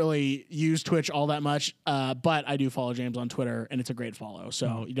 I don't really use Twitch all that much, but I do follow James on Twitter, and it's a great follow.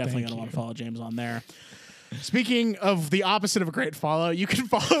 So you definitely gotta want to follow James on there. Speaking of the opposite of a great follow, you can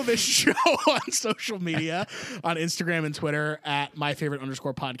follow this show on social media on Instagram and Twitter at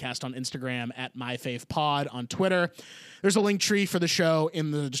myfavorite_podcast on Instagram, at myfavepod on Twitter. There's a link tree for the show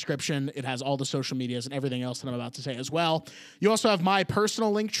in the description. It has all the social medias and everything else that I'm about to say as well. You also have my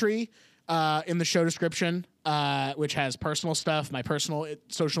personal link tree in the show description, which has personal stuff, my personal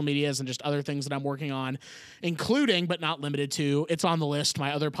social medias, and just other things that I'm working on, including, but not limited to, it's on the list,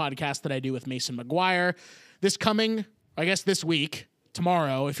 my other podcast that I do with Mason McGuire. This week,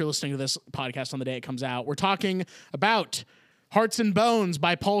 tomorrow, if you're listening to this podcast on the day it comes out, we're talking about Hearts and Bones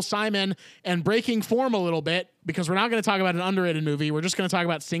by Paul Simon and breaking form a little bit, because we're not going to talk about an underrated movie. We're just going to talk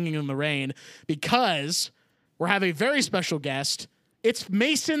about Singing in the Rain, because we have a very special guest. It's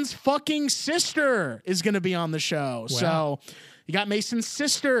Mason's fucking sister is going to be on the show. Wow. So you got Mason's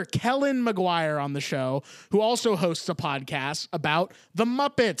sister, Kellen McGuire, on the show, who also hosts a podcast about the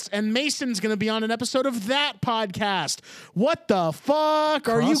Muppets. And Mason's going to be on an episode of that podcast. What the fuck?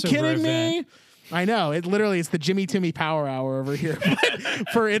 Are you kidding me? I know. It's the Jimmy Timmy Power Hour over here.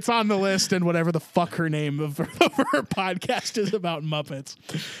 For it's on the list and whatever the fuck her name of her podcast is about Muppets.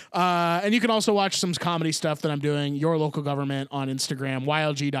 And you can also watch some comedy stuff that I'm doing. Your Local Government on Instagram,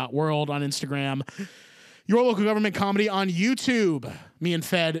 ylg.world on Instagram. Your Local Government Comedy on YouTube. Me and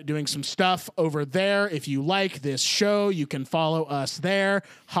Fed doing some stuff over there. If you like this show, you can follow us there.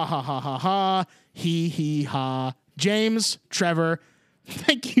 Ha ha ha ha ha. He he ha. James, Trevor,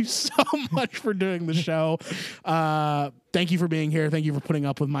 thank you so much for doing the show. Thank you for being here. Thank you for putting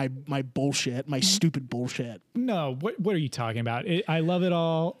up with my bullshit, my stupid bullshit. No, what are you talking about? I love it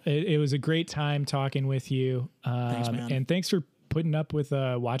all. It was a great time talking with you. Thanks, man. And thanks for putting up with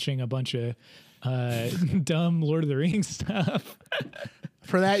watching a bunch of dumb Lord of the Rings stuff.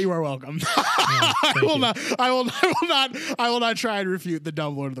 For that, you are welcome. I will not try and refute the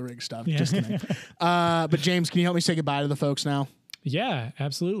dumb Lord of the Rings stuff. Yeah. Just kidding. But James, can you help me say goodbye to the folks now? Yeah,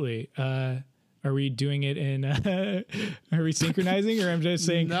 absolutely. Are we doing it in, are we synchronizing, or I'm just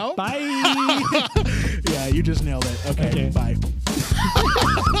saying no? Bye? Yeah, you just nailed it. Okay. Bye.